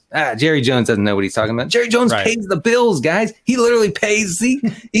dismissiveness. Jerry Jones doesn't know what he's talking about. Jerry Jones pays the bills, guys. He literally pays Zeke.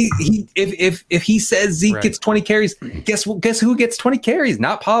 If he says Zeke gets 20 carries, guess who gets 20 carries?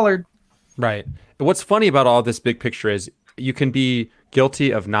 Not Pollard. Right. What's funny about all this big picture is you can be guilty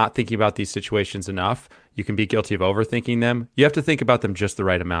of not thinking about these situations enough. You can be guilty of overthinking them. You have to think about them just the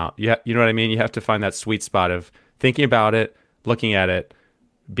right amount. You know what I mean? You have to find that sweet spot of thinking about it, looking at it,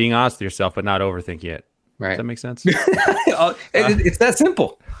 being honest with yourself, but not overthinking it. Right. Does that make sense? It's that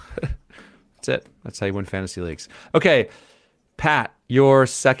simple. That's it. That's how you win fantasy leagues. Okay, Pat, your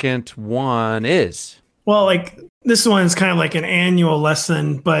second one is? Well, like this one is kind of like an annual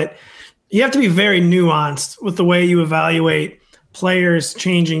lesson, but you have to be very nuanced with the way you evaluate players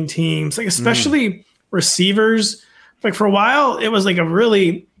changing teams, like especially receivers. Like for a while, it was like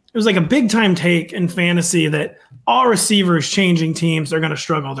a big time take in fantasy that all receivers changing teams are going to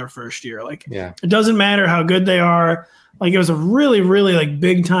struggle their first year. Like, it doesn't matter how good they are. Like, it was a really, really like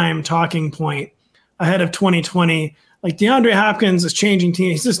big time talking point ahead of 2020. Like, DeAndre Hopkins is changing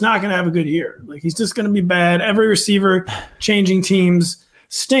teams. He's just not going to have a good year. Like, he's just going to be bad. Every receiver changing teams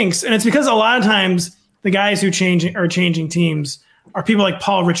stinks. And it's because a lot of times the guys who are changing teams are people like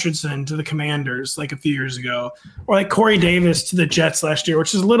Paul Richardson to the Commanders like a few years ago, or like Corey Davis to the Jets last year,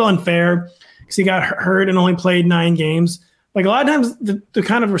 which is a little unfair because he got hurt and only played 9 games. Like a lot of times the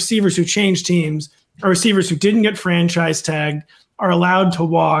kind of receivers who change teams are receivers who didn't get franchise tagged, are allowed to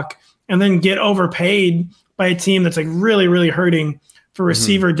walk, and then get overpaid by a team that's like really, really hurting for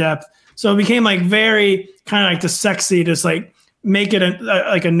receiver depth. So it became like very kind of like the sexy, just like make it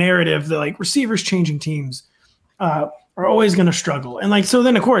like a narrative that like receivers changing teams are always going to struggle. And like, so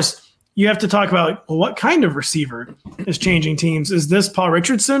then of course you have to talk about like, well, what kind of receiver is changing teams? Is this Paul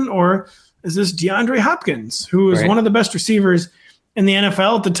Richardson or is this DeAndre Hopkins, who was one of the best receivers in the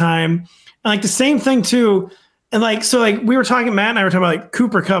NFL at the time? And like the same thing too. And like, so like we were talking, Matt and I were talking about like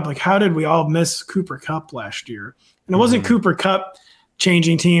Cooper Kupp, like how did we all miss Cooper Kupp last year? And it wasn't Cooper Kupp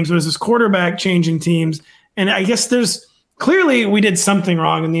changing teams, it was this quarterback changing teams. And I guess clearly we did something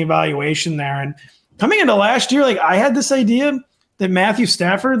wrong in the evaluation there. And coming into last year, like I had this idea that Matthew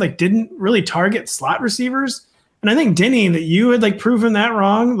Stafford like didn't really target slot receivers. And I think Denny, that you had like proven that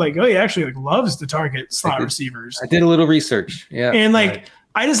wrong. Like, oh, he actually like loves to target slot receivers. I did a little research. Yeah. And like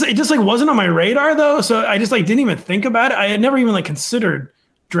it just like wasn't on my radar though. So I just like didn't even think about it. I had never even like considered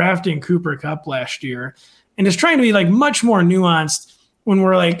drafting Cooper Kupp last year. And just trying to be like much more nuanced when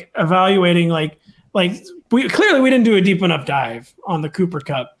we're like evaluating like we didn't do a deep enough dive on the Cooper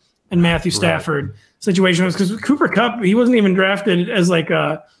Kupp and Matthew Stafford situation, was because Cooper Kupp, he wasn't even drafted as like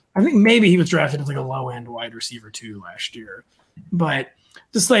I think maybe he was drafted as like a low end wide receiver too last year. But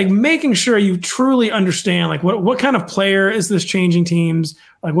just like making sure you truly understand like what kind of player is this changing teams,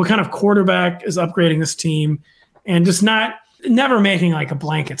 like what kind of quarterback is upgrading this team, and just never making like a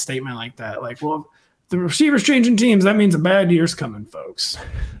blanket statement like that. Like, well, the receivers changing teams, that means a bad year's coming, folks.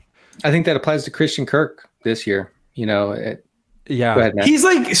 I think that applies to Christian Kirk this year. You know, go ahead, Matt. He's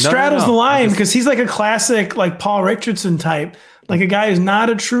like straddles the line because he's like a classic like Paul Richardson type, like a guy who's not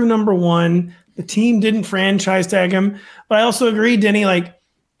a true number one. The team didn't franchise tag him, but I also agree, Denny. Like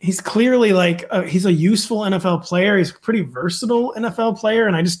he's clearly like he's a useful NFL player. He's a pretty versatile NFL player,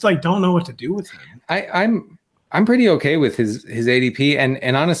 and I just like don't know what to do with him. I'm pretty okay with his ADP,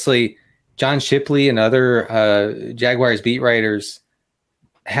 and honestly, John Shipley and other Jaguars beat writers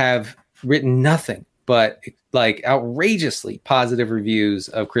have written nothing but like outrageously positive reviews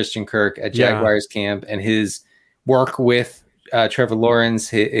of Christian Kirk at Jaguars camp and his work with Trevor Lawrence,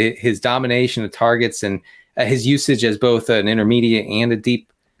 his domination of targets, and his usage as both an intermediate and a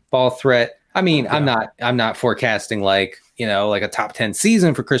deep ball threat. I mean, I'm not forecasting like a top 10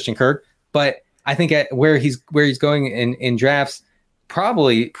 season for Christian Kirk, but I think at where he's going in drafts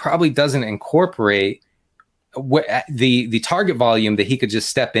probably doesn't incorporate the target volume that he could just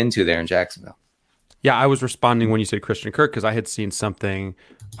step into there in Jacksonville. Yeah, I was responding when you said Christian Kirk because I had seen something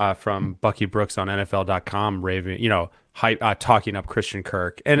from Bucky Brooks on NFL.com raving, talking up Christian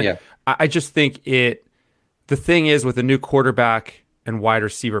Kirk. And I just think the thing is with a new quarterback and wide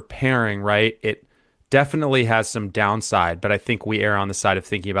receiver pairing, right? It definitely has some downside, but I think we err on the side of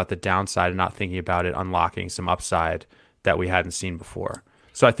thinking about the downside and not thinking about it unlocking some upside that we hadn't seen before.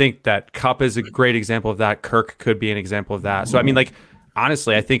 So I think that Kupp is a great example of that. Kirk could be an example of that. So I mean, like,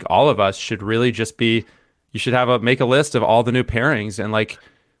 honestly, I think all of us should really just you should make a list of all the new pairings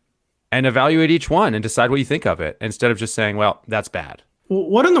and evaluate each one and decide what you think of it instead of just saying, well, that's bad.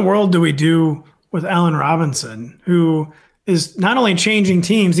 What in the world do we do with Allen Robinson, who is not only changing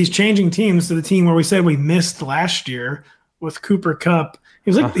teams, he's changing teams to the team where we said we missed last year with Cooper Kupp.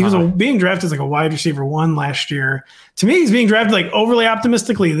 He was being drafted as like a wide receiver 1 last year. To me, he's being drafted like overly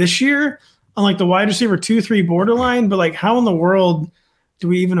optimistically this year on like the wide receiver 2-3 borderline. But like, how in the world do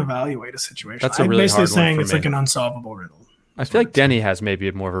we even evaluate a situation? That's a really hard one saying for it's me. like an unsolvable riddle. I feel like Denny has maybe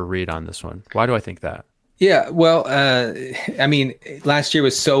more of a read on this one. Why do I think that? Yeah, well, I mean, last year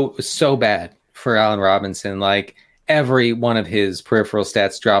was so bad for Allen Robinson. Like, every one of his peripheral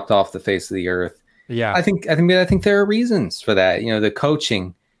stats dropped off the face of the earth. Yeah, I think there are reasons for that. You know, the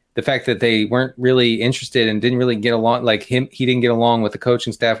coaching, the fact that they weren't really interested and didn't really get along. Like he didn't get along with the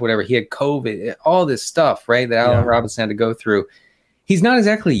coaching staff, whatever. He had COVID, all this stuff, right? That Allen Robinson had to go through. He's not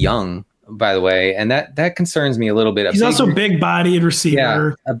exactly young, by the way, and that concerns me a little bit. He's also big-bodied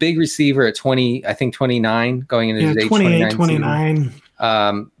receiver. Yeah, a big receiver at 20, I think 29, going into his age 28, 29.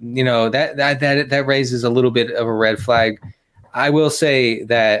 You know, that raises a little bit of a red flag. I will say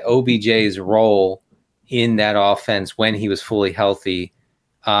that OBJ's role in that offense when he was fully healthy,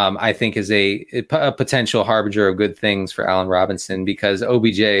 I think is a potential harbinger of good things for Allen Robinson, because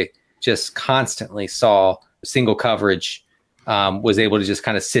OBJ just constantly saw single coverage, was able to just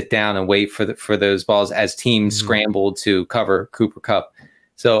kind of sit down and wait for those balls as teams scrambled to cover Cooper Kupp.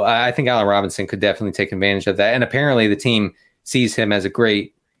 So I think Allen Robinson could definitely take advantage of that. And apparently the team sees him as a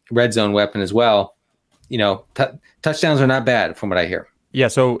great red zone weapon as well. You know, touchdowns are not bad from what I hear. Yeah,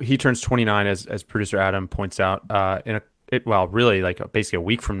 so he turns 29, as producer Adam points out, really like basically a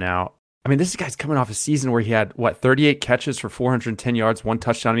week from now. I mean, this guy's coming off a season where he had 38 catches for 410 yards, 1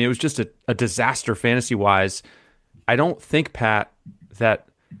 touchdown. I mean, it was just a disaster fantasy wise. I don't think, Pat, that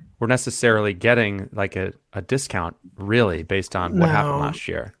we're necessarily getting like a discount really based on what happened last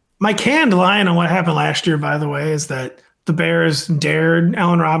year. My canned line on what happened last year, by the way, is that the Bears dared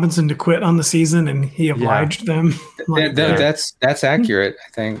Allen Robinson to quit on the season, and he obliged them. That's accurate,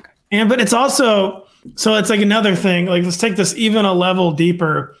 I think. But it's also, so it's like another thing. Like, let's take this even a level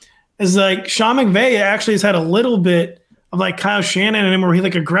deeper. Is like Sean McVay actually has had a little bit of like Kyle Shanahan in him, where he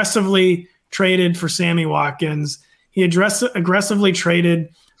like aggressively traded for Sammy Watkins. He aggressively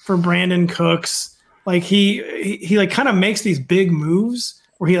traded for Brandon Cooks. Like he like kind of makes these big moves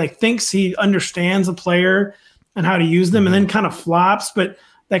where he like thinks he understands a player and how to use them, and then kind of flops. But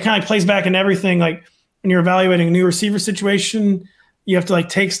that kind of plays back in everything. Like when you're evaluating a new receiver situation, you have to like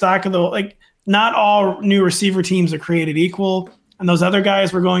take stock of not all new receiver teams are created equal. And those other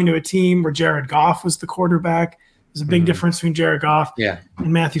guys were going to a team where Jared Goff was the quarterback. There's a big difference between Jared Goff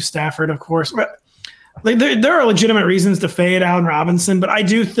and Matthew Stafford, of course. But like, there are legitimate reasons to fade Allen Robinson, but I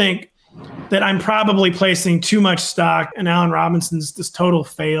do think that I'm probably placing too much stock in Allen Robinson's this total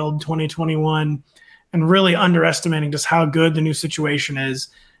failed 2021 and really underestimating just how good the new situation is.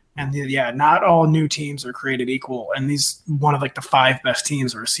 And not all new teams are created equal. And these one of like the 5 best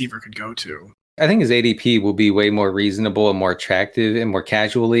teams a receiver could go to. I think his ADP will be way more reasonable and more attractive in more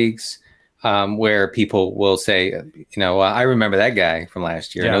casual leagues, where people will say, I remember that guy from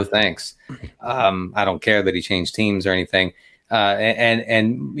last year. Yeah. No thanks. I don't care that he changed teams or anything. And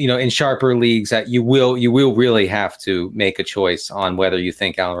in sharper leagues, that you will really have to make a choice on whether you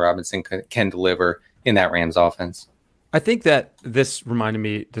think Allen Robinson can deliver in that Rams offense. I think that this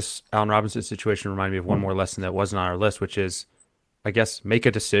Allen Robinson situation reminded me of one more lesson that wasn't on our list, which is, I guess, make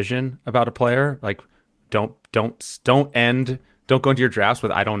a decision about a player. Like, don't go into your drafts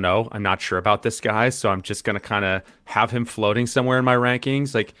with, I don't know, I'm not sure about this guy, so I'm just going to kind of have him floating somewhere in my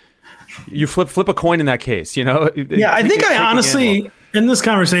rankings. Like, you flip a coin in that case, Yeah, I think I honestly, in this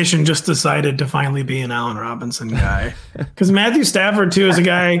conversation, just decided to finally be an Allen Robinson guy. Because Matthew Stafford, too, is a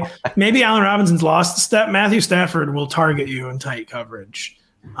guy, maybe Allen Robinson's lost a step. Matthew Stafford will target you in tight coverage.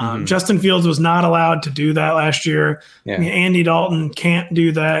 Justin Fields was not allowed to do that last year. Yeah. I mean, Andy Dalton can't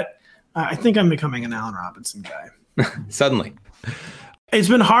do that. I think I'm becoming an Allen Robinson guy. Suddenly. It's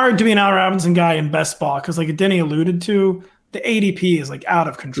been hard to be an Allen Robinson guy in best ball because, like Denny alluded to, the ADP is like out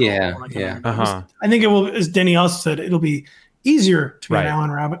of control. I think it will, as Denny also said, it'll be easier to be an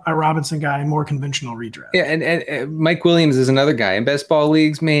Allen Robinson guy and more conventional redraft. Yeah, and Mike Williams is another guy. In best ball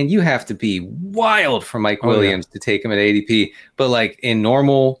leagues, man, you have to be wild for Mike Williams to take him at ADP. But like in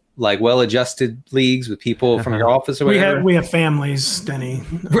normal, like well-adjusted leagues with people from your office or whatever. We have families, Denny.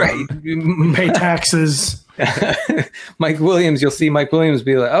 Right. We pay taxes. Mike Williams, you'll see Mike Williams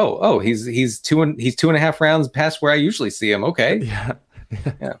be like, he's 2.5 rounds past where I usually see him. Okay. Yeah.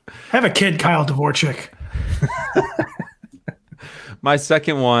 I have a kid, Kyle Dvorak. My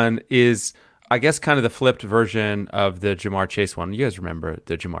second one is, I guess, kind of the flipped version of the Jamar Chase one. You guys remember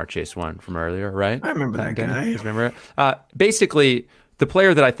the Jamar Chase one from earlier, right? I remember that guy. You guys remember it? Basically, the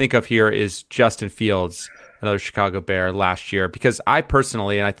player that I think of here is Justin Fields, another Chicago Bear last year, because I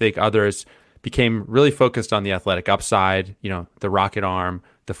personally, and I think others, became really focused on the athletic upside, the rocket arm,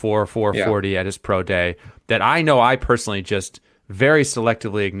 the 4.40 at his pro day, that I know I personally just very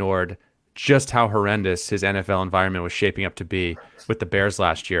selectively ignored just how horrendous his NFL environment was shaping up to be with the Bears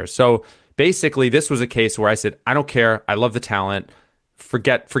last year. So basically, this was a case where I said, I don't care. I love the talent.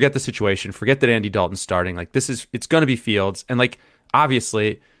 Forget the situation. Forget that Andy Dalton's starting. Like, it's going to be Fields. And like,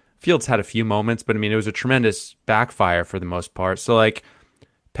 obviously, Fields had a few moments, but I mean, it was a tremendous backfire for the most part. So like,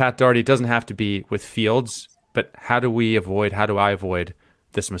 Pat Daugherty doesn't have to be with Fields, but how do I avoid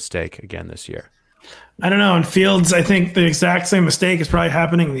this mistake again this year? I don't know. In Fields, I think the exact same mistake is probably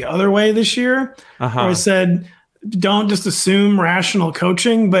happening the other way this year. Where I said, don't just assume rational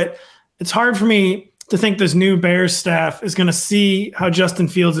coaching, but it's hard for me to think this new Bears staff is going to see how Justin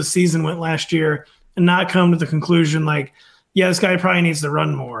Fields' season went last year and not come to the conclusion like, yeah, this guy probably needs to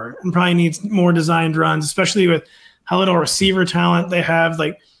run more and probably needs more designed runs, especially with how little receiver talent they have,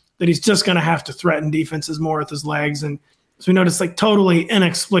 like that he's just going to have to threaten defenses more with his legs. And so we noticed like totally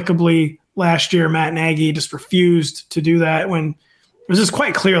inexplicably last year, Matt Nagy just refused to do that when it was just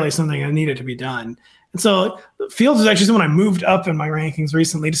quite clearly something that needed to be done. And so Fields is actually someone I moved up in my rankings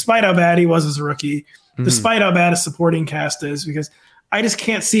recently, despite how bad he was as a rookie, despite how bad his supporting cast is, because I just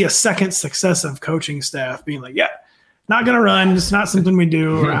can't see a second successive coaching staff being like, yeah, not going to run. It's not something we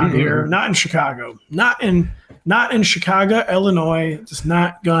do around here. Not in Chicago. Not in Chicago, Illinois. Just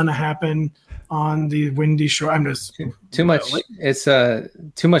not going to happen on the windy shore. I'm just too much. It's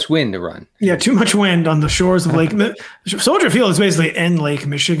too much wind to run. Yeah, too much wind on the shores of Lake. Soldier Field is basically in Lake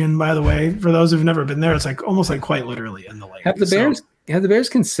Michigan, by the way. For those who've never been there, it's like almost like quite literally in the lake. Have the Bears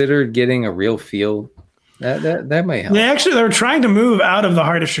considered getting a real field? That might help. They were trying to move out of the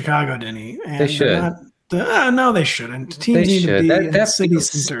heart of Chicago, Denny. And they should. No, they shouldn't. Teams need to be that city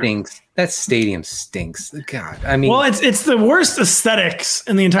stinks. That stadium stinks. God, I mean, well, it's the worst aesthetics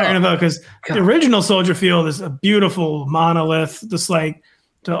in the entire NFL because the original Soldier Field is a beautiful monolith, just like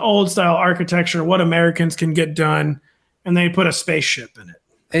the old style architecture, what Americans can get done, and they put a spaceship in it.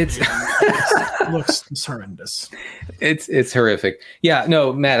 It looks horrendous. It's horrific. Yeah,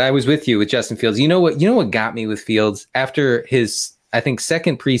 no, Matt, I was with you with Justin Fields. You know what got me with Fields after his, I think,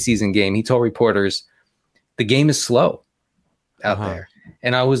 second preseason game? He told reporters, the game is slow out there.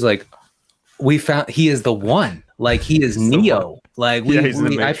 And I was like, we found he is the one. Like he is Neo. Like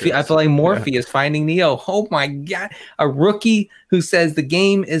I feel like Morphe is finding Neo. Oh my God. A rookie who says the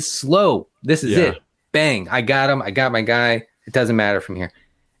game is slow. This is it. Bang. I got him. I got my guy. It doesn't matter from here.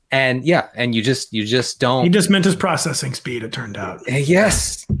 And and you just don't. He just meant his processing speed, it turned out.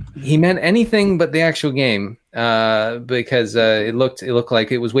 Yes. He meant anything but the actual game. Because it looked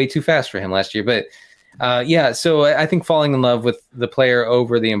like it was way too fast for him last year. But so I think falling in love with the player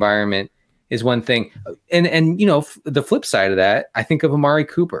over the environment is one thing. And the flip side of that, I think of Amari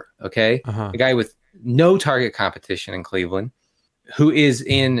Cooper, okay? A guy with no target competition in Cleveland who is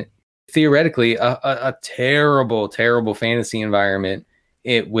in theoretically a terrible, terrible fantasy environment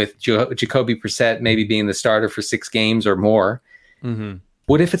with Jacoby Brissett maybe being the starter for 6 games or more. Mm-hmm.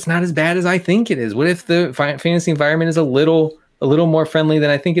 What if it's not as bad as I think it is? What if the fantasy environment is a little more friendly than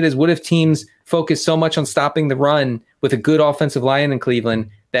I think it is? What if teams focus so much on stopping the run with a good offensive line in Cleveland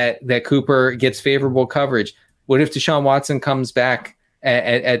that Cooper gets favorable coverage? What if Deshaun Watson comes back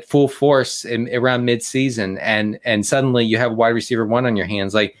at full force around midseason and suddenly you have a wide receiver 1 on your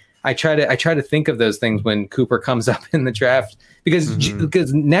hands? Like I try to think of those things when Cooper comes up in the draft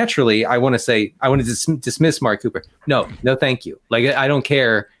because naturally I want to dismiss Mark Cooper. No, thank you. Like I don't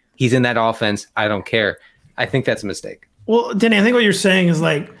care. He's in that offense. I don't care. I think that's a mistake. Well, Denny, I think what you're saying is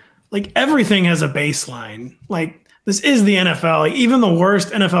like everything has a baseline. Like this is the NFL. Like even the worst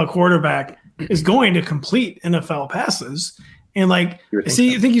NFL quarterback is going to complete NFL passes. And like, I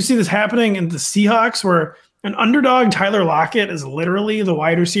think you see this happening in the Seahawks where an underdog Tyler Lockett is literally the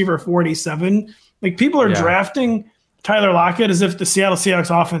wide receiver 47. Like people are drafting Tyler Lockett as if the Seattle Seahawks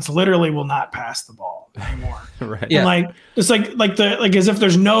offense literally will not pass the ball. anymore. Right. And like just like as if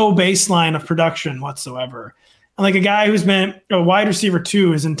there's no baseline of production whatsoever. And like a guy who's been a wide receiver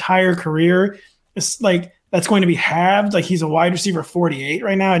 2 his entire career, it's like that's going to be halved. Like he's a wide receiver 48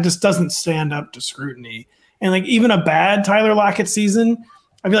 right now. It just doesn't stand up to scrutiny. And like even a bad Tyler Lockett season,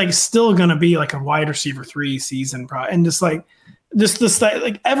 I feel like it's still going to be like a wide receiver 3 season. And just this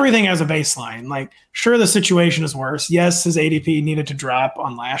like everything has a baseline. Like sure, the situation is worse. Yes, his ADP needed to drop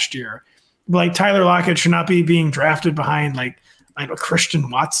on last year, but like Tyler Lockett should not be being drafted behind like I don't know, Christian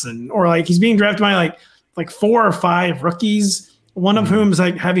Watson, or like he's being drafted by like 4 or 5 rookies, one of whom is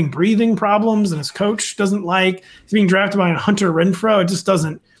like having breathing problems and his coach doesn't like. He's being drafted by Hunter Renfrow. It just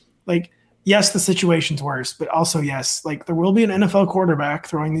doesn't like. Yes, the situation's worse, but also yes, like there will be an NFL quarterback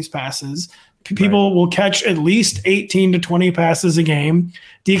throwing these passes. People will catch at least 18 to 20 passes a game.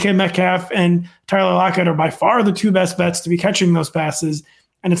 DK Metcalf and Tyler Lockett are by far the 2 best bets to be catching those passes.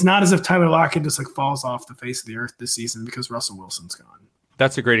 And it's not as if Tyler Lockett just like falls off the face of the earth this season because Russell Wilson's gone.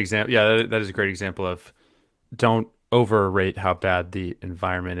 That's a great example. Yeah, that is a great example of don't overrate how bad the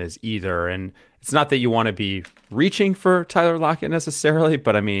environment is either. And it's not that you want to be reaching for Tyler Lockett necessarily,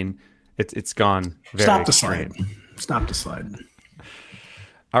 but I mean, it's gone very Stop the slide.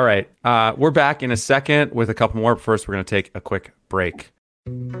 All right. We're back in a second with a couple more. First, we're going to take a quick break.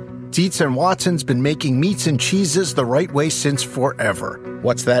 Dietz and Watson's been making meats and cheeses the right way since forever.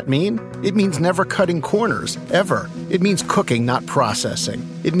 What's that mean? It means never cutting corners, ever. It means cooking, not processing.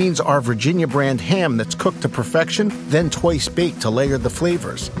 It means our Virginia brand ham that's cooked to perfection, then twice baked to layer the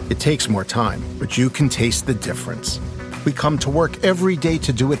flavors. It takes more time, but you can taste the difference. We come to work every day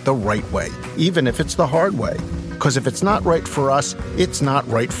to do it the right way, even if it's the hard way. Because if it's not right for us, it's not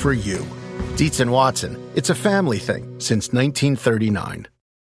right for you. Dietz and Watson, it's a family thing since 1939.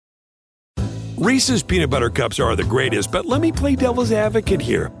 Reese's Peanut Butter Cups are the greatest, but let me play devil's advocate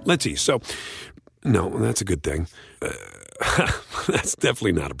here. Let's see. So, no, that's a good thing. That's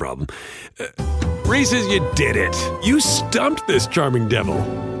definitely not a problem. Reese's, you did it. You stumped this charming devil.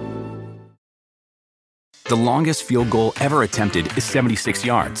 The longest field goal ever attempted is 76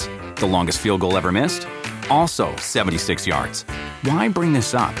 yards. The longest field goal ever missed? Also 76 yards. Why bring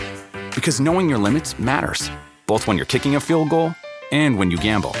this up? Because knowing your limits matters, both when you're kicking a field goal and when you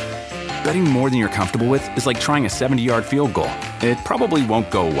gamble. Betting more than you're comfortable with is like trying a 70-yard field goal. It probably won't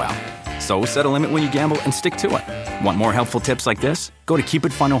go well. So set a limit when you gamble and stick to it. Want more helpful tips like this? Go to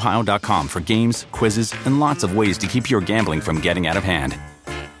keepitfunohio.com for games, quizzes, and lots of ways to keep your gambling from getting out of hand.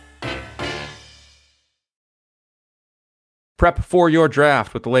 Prep for your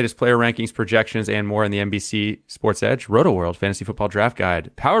draft with the latest player rankings, projections, and more in the NBC Sports Edge Roto World Fantasy Football Draft Guide,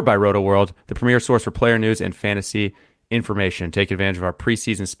 powered by Roto World, the premier source for player news and fantasy information. Take advantage of our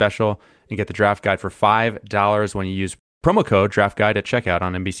preseason special and get the draft guide for $5 when you use promo code DRAFTGUIDE at checkout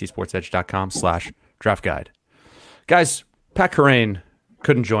on NBCSportsEdge.com/draftguide. Guys, Pat Daugherty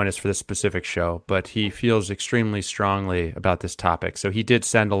couldn't join us for this specific show, but he feels extremely strongly about this topic. So he did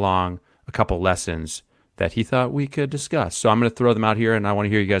send along a couple lessons that he thought we could discuss. So I'm going to throw them out here, and I want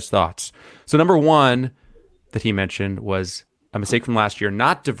to hear you guys' thoughts. So number one that he mentioned was a mistake from last year,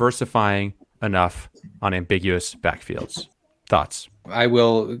 not diversifying enough on ambiguous backfields. Thoughts? I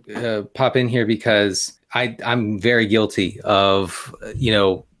will pop in here because I'm very guilty of,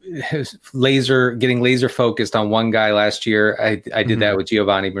 getting laser focused on one guy last year. I did that with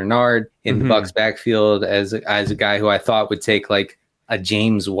Giovanni Bernard in the Bucs backfield as a guy who I thought would take like a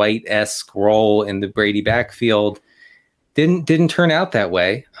James White-esque role in the Brady backfield. Didn't turn out that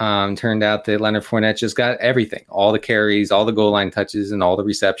way. Turned out that Leonard Fournette just got everything, all the carries, all the goal line touches, and all the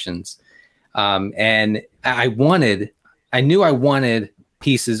receptions. And I knew I wanted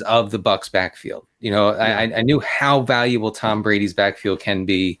pieces of the Bucs backfield. I knew how valuable Tom Brady's backfield can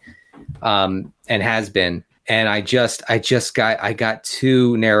be, and has been. And I got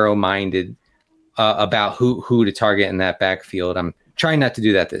too narrow-minded about who to target in that backfield. I'm trying not to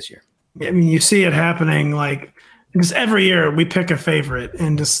do that this year. I mean, you see it happening because every year we pick a favorite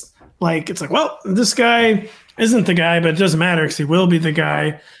and just it's like, well, this guy isn't the guy, but it doesn't matter because he will be the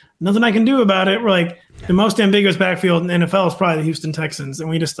guy. Nothing I can do about it. We're like, the most ambiguous backfield in the NFL is probably the Houston Texans. And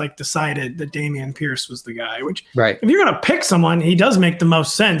we just decided that Dameon Pierce was the guy, which if you're going to pick someone, he does make the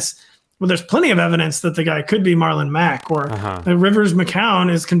most sense. Well, there's plenty of evidence that the guy could be Marlon Mack or Rivers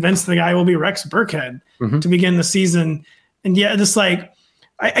McCown is convinced the guy will be Rex Burkhead to begin the season. And yeah, just I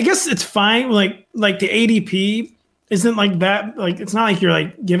guess it's fine. Like the ADP isn't like that. It's not like you're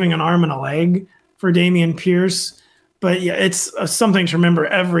giving an arm and a leg for Dameon Pierce, but yeah, it's something to remember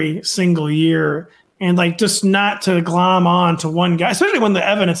every single year. And just not to glom on to one guy, especially when the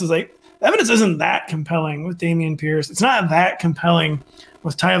evidence is the evidence isn't that compelling with Dameon Pierce. It's not that compelling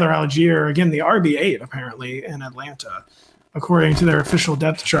with Tyler Algier, again, the RB8 apparently in Atlanta, according to their official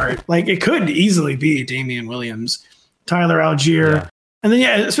depth chart. Like, it could easily be Damian Williams, Tyler Algier. Yeah. And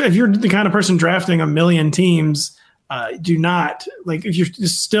then, so if you're the kind of person drafting a million teams, do not, like, if you're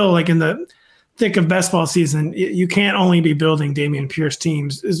just still like in the thick of best ball season, you can't only be building Damian Pierce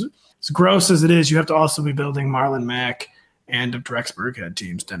teams. As gross as it is, you have to also be building Marlon Mack and if Drex Burkhead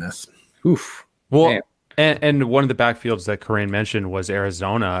teams, Dennis. Oof. Well, and one of the backfields that Corinne mentioned was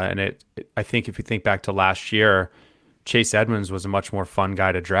Arizona. And I think if you think back to last year, Chase Edmonds was a much more fun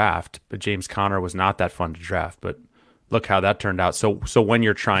guy to draft, but James Conner was not that fun to draft. But look how that turned out. So when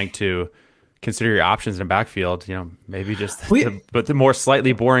you're trying to consider your options in a backfield, maybe just but the more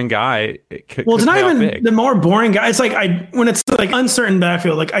slightly boring guy. It's not even the more boring guy. It's like when it's like uncertain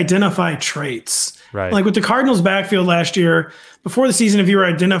backfield, like identify traits. Right. Like with the Cardinals backfield last year, before the season, if you were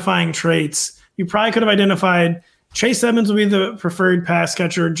identifying traits, you probably could have identified Chase Edmonds will be the preferred pass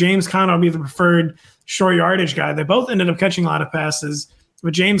catcher. James Conner will be the preferred short yardage guy. They both ended up catching a lot of passes,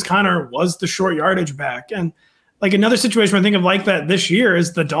 but James Conner was the short yardage back. And like another situation I think of like that this year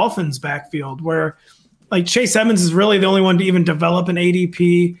is the Dolphins backfield, where like Chase Edmonds is really the only one to even develop an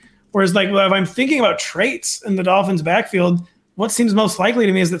ADP. Whereas like if I'm thinking about traits in the Dolphins backfield, what seems most likely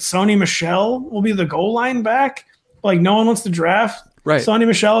to me is that Sony Michel will be the goal line back. Like no one wants to draft Sony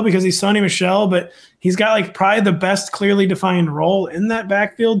Michel because he's Sony Michel, but he's got like probably the best clearly defined role in that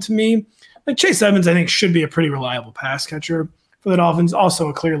backfield to me. Like Chase Edmonds, I think, should be a pretty reliable pass catcher for the Dolphins. Also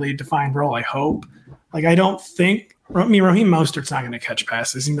a clearly defined role, I hope. Like I don't think Raheem Mostert's not going to catch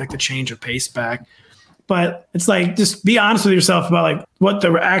passes. He seems like the change of pace back. But it's like just be honest with yourself about like what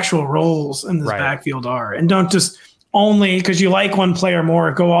the actual roles in this backfield are. And don't just only because you like one player more,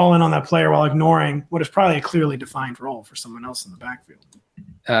 go all in on that player while ignoring what is probably a clearly defined role for someone else in the backfield.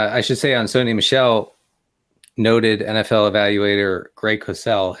 I should say on Sony Michel, noted NFL evaluator Greg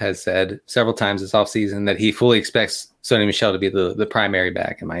Cosell has said several times this offseason that he fully expects Sony Michel to be the primary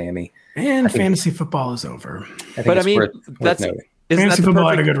back in Miami. And fantasy football is over. But I mean, fantasy football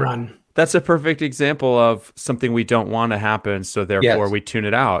had a good run. That's a perfect example of something we don't want to happen, so therefore we tune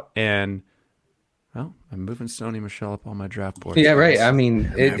it out. And well, I'm moving Sony Michel up on my draft board. Yeah, right. I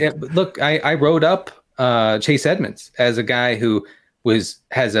mean, look, I wrote up Chase Edmonds as a guy who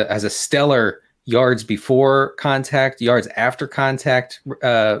has a stellar yards before contact, yards after contact,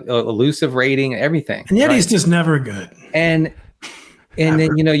 elusive rating, everything. And yet he's just never good. And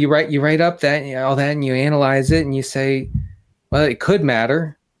then you write up that all that, and you analyze it, and you say, well, it could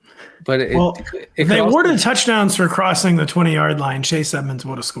matter. But if they awarded touchdowns for crossing the 20-yard line, Chase Edmonds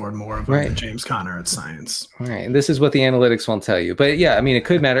would have scored more of them than James Conner at science. Right, and this is what the analytics won't tell you. But yeah, I mean, it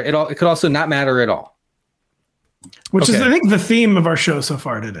could matter. It could also not matter at all. Which is, I think, the theme of our show so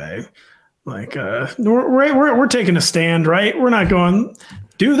far today. Like, we're taking a stand, right? We're not going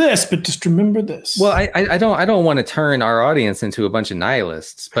do this, but just remember this. Well, I don't want to turn our audience into a bunch of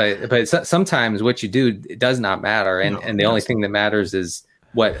nihilists, but sometimes what you do does not matter, and the only thing that matters is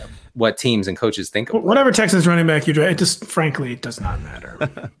what teams and coaches think of whatever Texans running back you draft. It just frankly does not matter.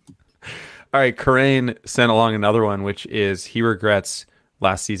 All right, Corain sent along another one, which is he regrets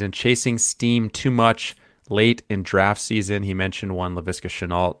last season chasing steam too much late in draft season. He mentioned one Laviska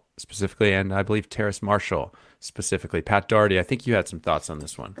Shenault specifically, and I believe Terrace Marshall specifically. Pat Daugherty, I think you had some thoughts on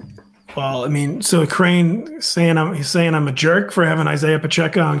this one. Well, I mean, so Crane saying I'm a jerk for having Isaiah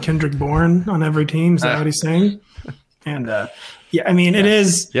Pacheco and Kendrick Bourne on every team. Is that what he's saying? And yeah, I mean, it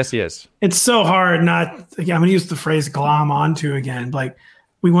is. Yes, he is. It's so hard not. I'm going to use the phrase glom onto again. Like,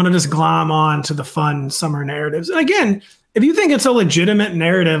 we want to just glom on to the fun summer narratives. And again, if you think it's a legitimate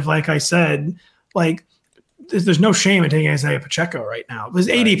narrative, like I said, like, there's no shame in taking Isaiah Pacheco right now. His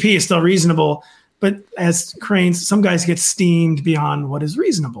ADP is still reasonable, but as Cranes, some guys get steamed beyond what is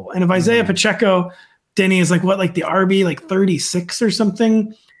reasonable. And if Isaiah Pacheco, Denny is like the RB like 36 or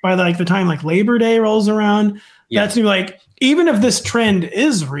something by the time like Labor Day rolls around, that's like, even if this trend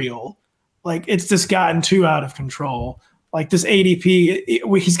is real, like it's just gotten too out of control. Like this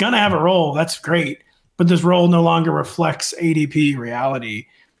ADP, he's going to have a role. That's great. But this role no longer reflects ADP reality.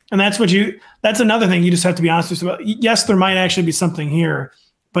 And that's another thing you just have to be honest with about. Yes, there might actually be something here,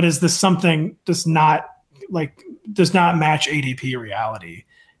 but is this something does not match ADP reality?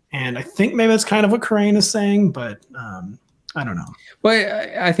 And I think maybe that's kind of what Corain is saying, but I don't know. Well,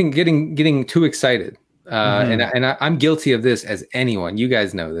 I think getting too excited. And I'm guilty of this as anyone. You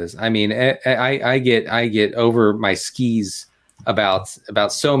guys know this. I mean, I get over my skis about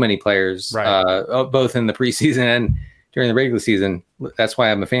so many players, both in the preseason and during the regular season. That's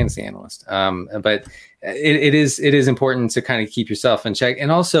why I'm a fantasy analyst. But it is important to kind of keep yourself in check, and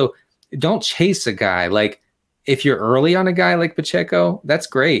also don't chase a guy. Like if you're early on a guy like Pacheco, that's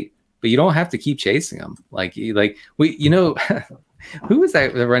great, but you don't have to keep chasing him. Who was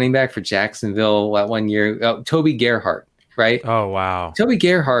that, the running back for Jacksonville one year? Toby Gerhart, right? Oh, wow. Toby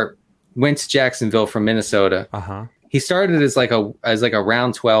Gerhart went to Jacksonville from Minnesota. He started as like a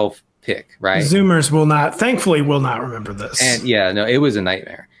round 12 pick, right? Zoomers thankfully will not remember this. And it was a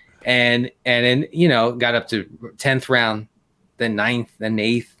nightmare. And then, got up to 10th round, then 9th, then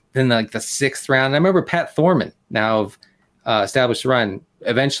 8th, then like the 6th round. And I remember Pat Thorman, now of Established Run,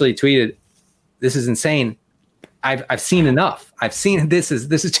 eventually tweeted, "This is insane. I've seen enough. I've seen this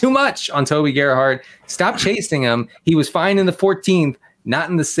is too much on Toby Gerhart. Stop chasing him. He was fine in the 14th, not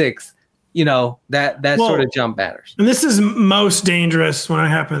in the 6th." That sort of jump matters. And this is most dangerous when it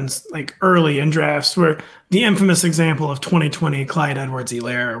happens like early in drafts, where the infamous example of 2020 Clyde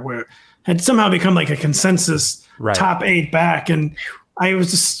Edwards-Helaire, where it had somehow become like a consensus top 8 back. And I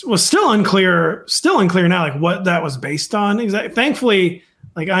was still unclear now, like what that was based on. Exactly. Thankfully,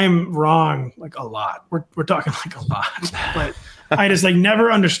 like I'm wrong, like a lot. We're talking like a lot, but I just like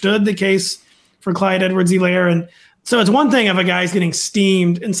never understood the case for Clyde Edwards-Helaire. And so it's one thing if a guy's getting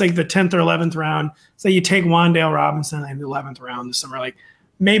steamed in like the 10th or 11th round, say you take Wan'Dale Robinson in the 11th round this summer, like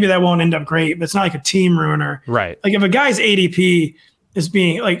maybe that won't end up great, but it's not like a team ruiner. Right. Like if a guy's ADP is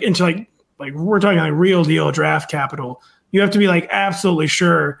being like into like we're talking like real deal draft capital, you have to be like absolutely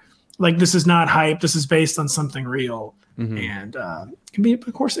sure, like this is not hype. This is based on something real. Mm-hmm. And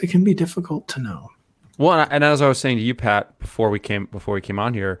it can be difficult to know. Well, and as I was saying to you, Pat, before we came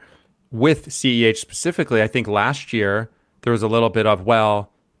on here, with CEH specifically, I think last year there was a little bit of,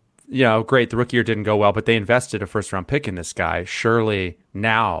 great, the rookie year didn't go well, but they invested a first-round pick in this guy. Surely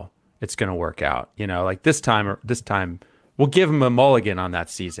now it's going to work out. Like this time we'll give him a mulligan on that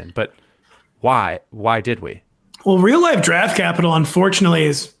season. But why? Why did we? Well, real-life draft capital, unfortunately,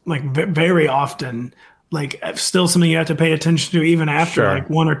 is like very often like still something you have to pay attention to even after like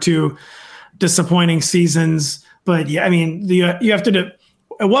one or two disappointing seasons. But yeah, I mean, you have to do.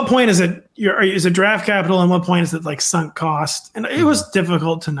 At what point is it draft capital, and what point is it like sunk cost? And it was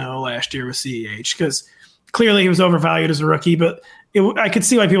difficult to know last year with CEH because clearly he was overvalued as a rookie. But I could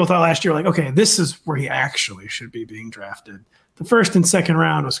see why people thought last year, like, okay, this is where he actually should be being drafted. The first and second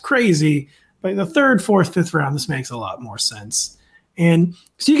round was crazy, but the third, fourth, fifth round, this makes a lot more sense. And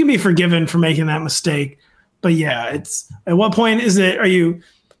so you can be forgiven for making that mistake. But yeah, it's at what point are you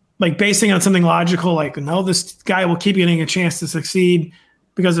like basing on something logical, like, no, this guy will keep getting a chance to succeed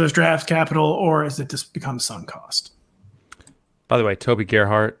because of his draft capital, or is it just become sunk cost? By the way, Toby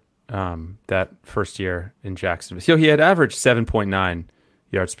Gerhart, that first year in Jacksonville, so he had averaged 7.9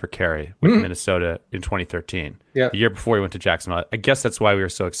 yards per carry with Minnesota in 2013. Yeah. The year before he went to Jacksonville. I guess that's why we were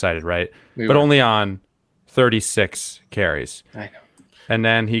so excited, right? But only on 36 carries. I know. And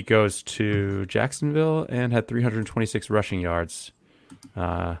then he goes to Jacksonville and had 326 rushing yards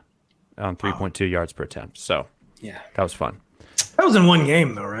on 3.2 yards per attempt. So yeah, that was fun. That was in one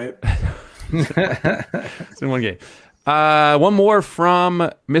game, though, right? It's in one game. One more from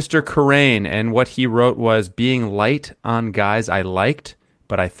Mr. Corain, and what he wrote was, being light on guys I liked,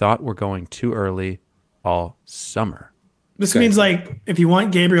 but I thought were going too early all summer. This means, like, if you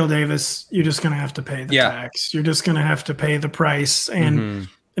want Gabriel Davis, you're just going to have to pay the tax. You're just going to have to pay the price. And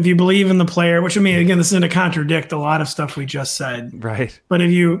if you believe in the player, which, I mean, again, this is going to contradict a lot of stuff we just said. Right. But if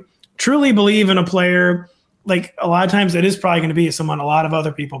you truly believe in a player, like, a lot of times it is probably going to be someone a lot of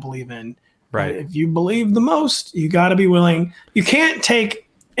other people believe in. Right. But if you believe the most, you got to be willing. You can't take,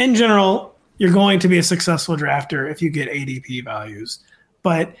 in general, you're going to be a successful drafter if you get ADP values.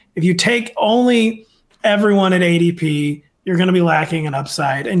 But if you take only everyone at ADP, you're going to be lacking an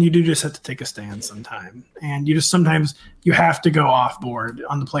upside, and you do just have to take a stand sometime. And sometimes you have to go off board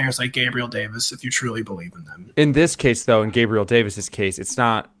on the players like Gabriel Davis if you truly believe in them. In this case, though, in Gabriel Davis's case, it's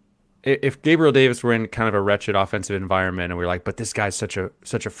not. If Gabriel Davis were in kind of a wretched offensive environment and we're like, but this guy's such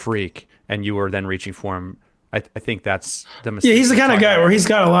a freak, and you were then reaching for him, I think that's the mistake. Yeah, he's the kind of guy where he's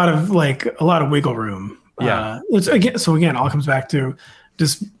got a lot of wiggle room. Yeah. So again, all comes back to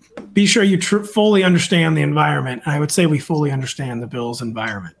just be sure you fully understand the environment. And I would say we fully understand the Bills'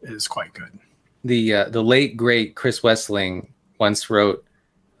 environment is quite good. The late great Chris Wessling once wrote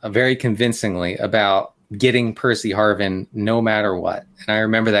very convincingly about getting Percy Harvin no matter what. And I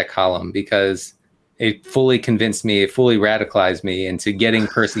remember that column because it fully convinced me, it fully radicalized me into getting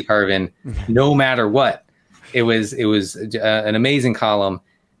Percy Harvin no matter what. It was an amazing column.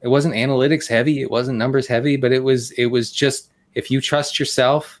 It wasn't analytics heavy, it wasn't numbers heavy, but it was just, if you trust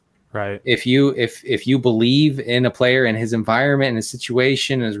yourself, right? If you believe in a player and his environment and his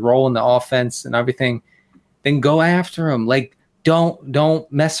situation, and his role in the offense and everything, then go after him. Like, don't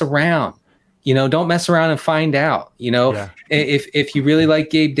mess around. don't mess around and find out. If you really like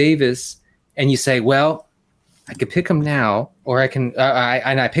Gabe Davis and you say, well, I could pick him now, or I can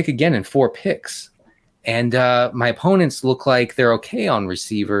I pick again in 4 picks. And my opponents look like they're okay on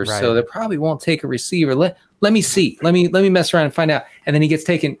receivers, so they probably won't take a receiver. Let me see. Let me mess around and find out. And then he gets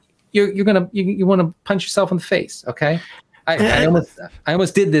taken. You want to punch yourself in the face, okay? I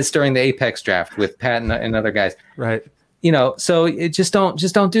almost did this during the Apex draft with Pat and other guys. Right. So it just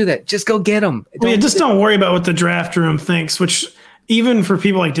don't do that. Just go get them. Don't worry about what the draft room thinks. Which even for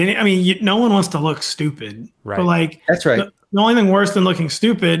people like Denny, I mean, no one wants to look stupid. Right. But like that's right. The only thing worse than looking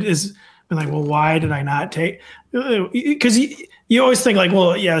stupid is like, well, why did I not take? Because you always think like,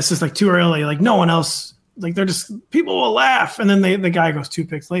 well, yeah, this is like too early. Like no one else, like they're just, people will laugh. And then the guy goes 2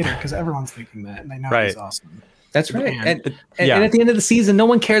 picks later because everyone's thinking that and they know he's awesome. That's right. And at the end of the season, no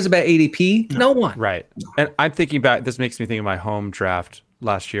one cares about ADP. No one. Right. And I'm thinking back, this makes me think of my home draft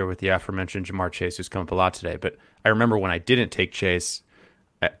last year with the aforementioned Jamar Chase, who's come up a lot today. But I remember when I didn't take Chase,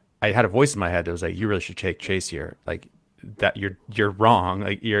 I had a voice in my head that was like, you really should take Chase here. Like, that you're wrong,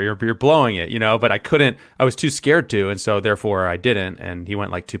 like you're blowing it, but I was too scared to, and so therefore I didn't, and he went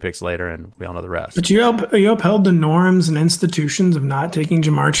like 2 picks later, and we all know the rest. But you upheld the norms and institutions of not taking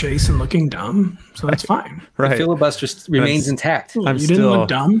Jamar Chase and looking dumb, so that's fine. Right. The filibuster remains intact. You didn't look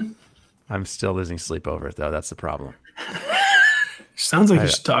dumb. I'm still losing sleep over it though. That's the problem. Sounds like you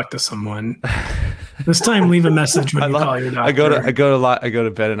should talk to someone. This time, leave a message when you call your doctor. I go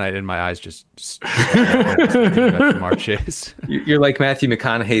to bed at night and my eyes just Jamar Chase. You're like Matthew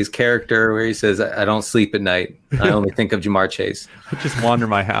McConaughey's character where he says, "I don't sleep at night. I only think of Jamar Chase." I just wander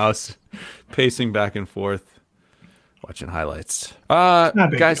my house, pacing back and forth, watching highlights.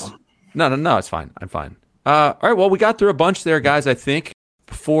 Guys, deal. No, it's fine. I'm fine. All right, well, we got through a bunch there, guys. I think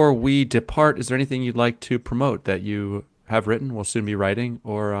before we depart, is there anything you'd like to promote that you have written, will soon be writing,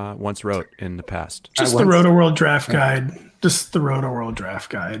 or once wrote in the past? Just the Roto World Draft Guide. Just the Roto World Draft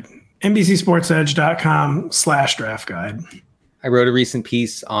Guide. NBCSportsEdge.com/draft guide. I wrote a recent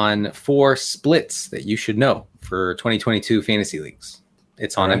piece on 4 splits that you should know for 2022 fantasy leagues.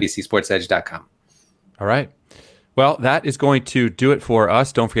 It's on NBCSportsEdge.com. All right. Well, that is going to do it for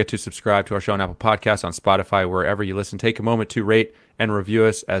us. Don't forget to subscribe to our show on Apple Podcasts, on Spotify, wherever you listen. Take a moment to rate and review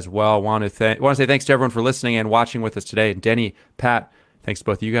us as well. Want to say thanks to everyone for listening and watching with us today. And Denny, Pat, thanks to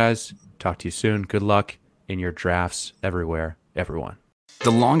both of you guys. Talk to you soon. Good luck in your drafts everywhere, everyone. The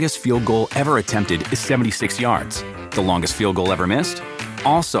longest field goal ever attempted is 76 yards. The longest field goal ever missed?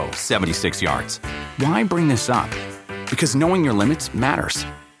 Also 76 yards. Why bring this up? Because knowing your limits matters,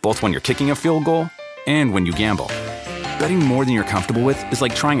 both when you're kicking a field goal and when you gamble. Betting more than you're comfortable with is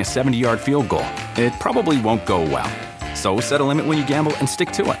like trying a 70-yard field goal. It probably won't go well. So set a limit when you gamble and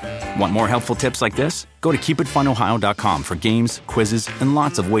stick to it. Want more helpful tips like this? Go to keepitfunohio.com for games, quizzes, and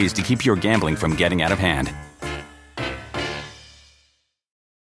lots of ways to keep your gambling from getting out of hand.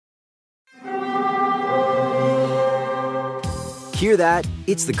 Hear that?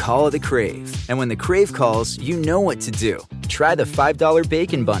 It's the call of the Crave. And when the Crave calls, you know what to do. Try the $5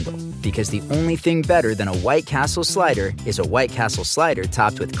 Bacon Bundle. Because the only thing better than a White Castle slider is a White Castle slider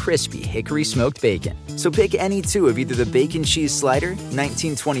topped with crispy hickory smoked bacon. So pick any 2 of either the Bacon Cheese Slider,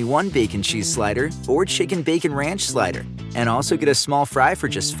 1921 Bacon Cheese Slider, or Chicken Bacon Ranch Slider. And also get a small fry for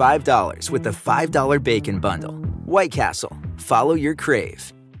just $5 with the $5 Bacon Bundle. White Castle. Follow your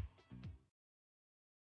Crave.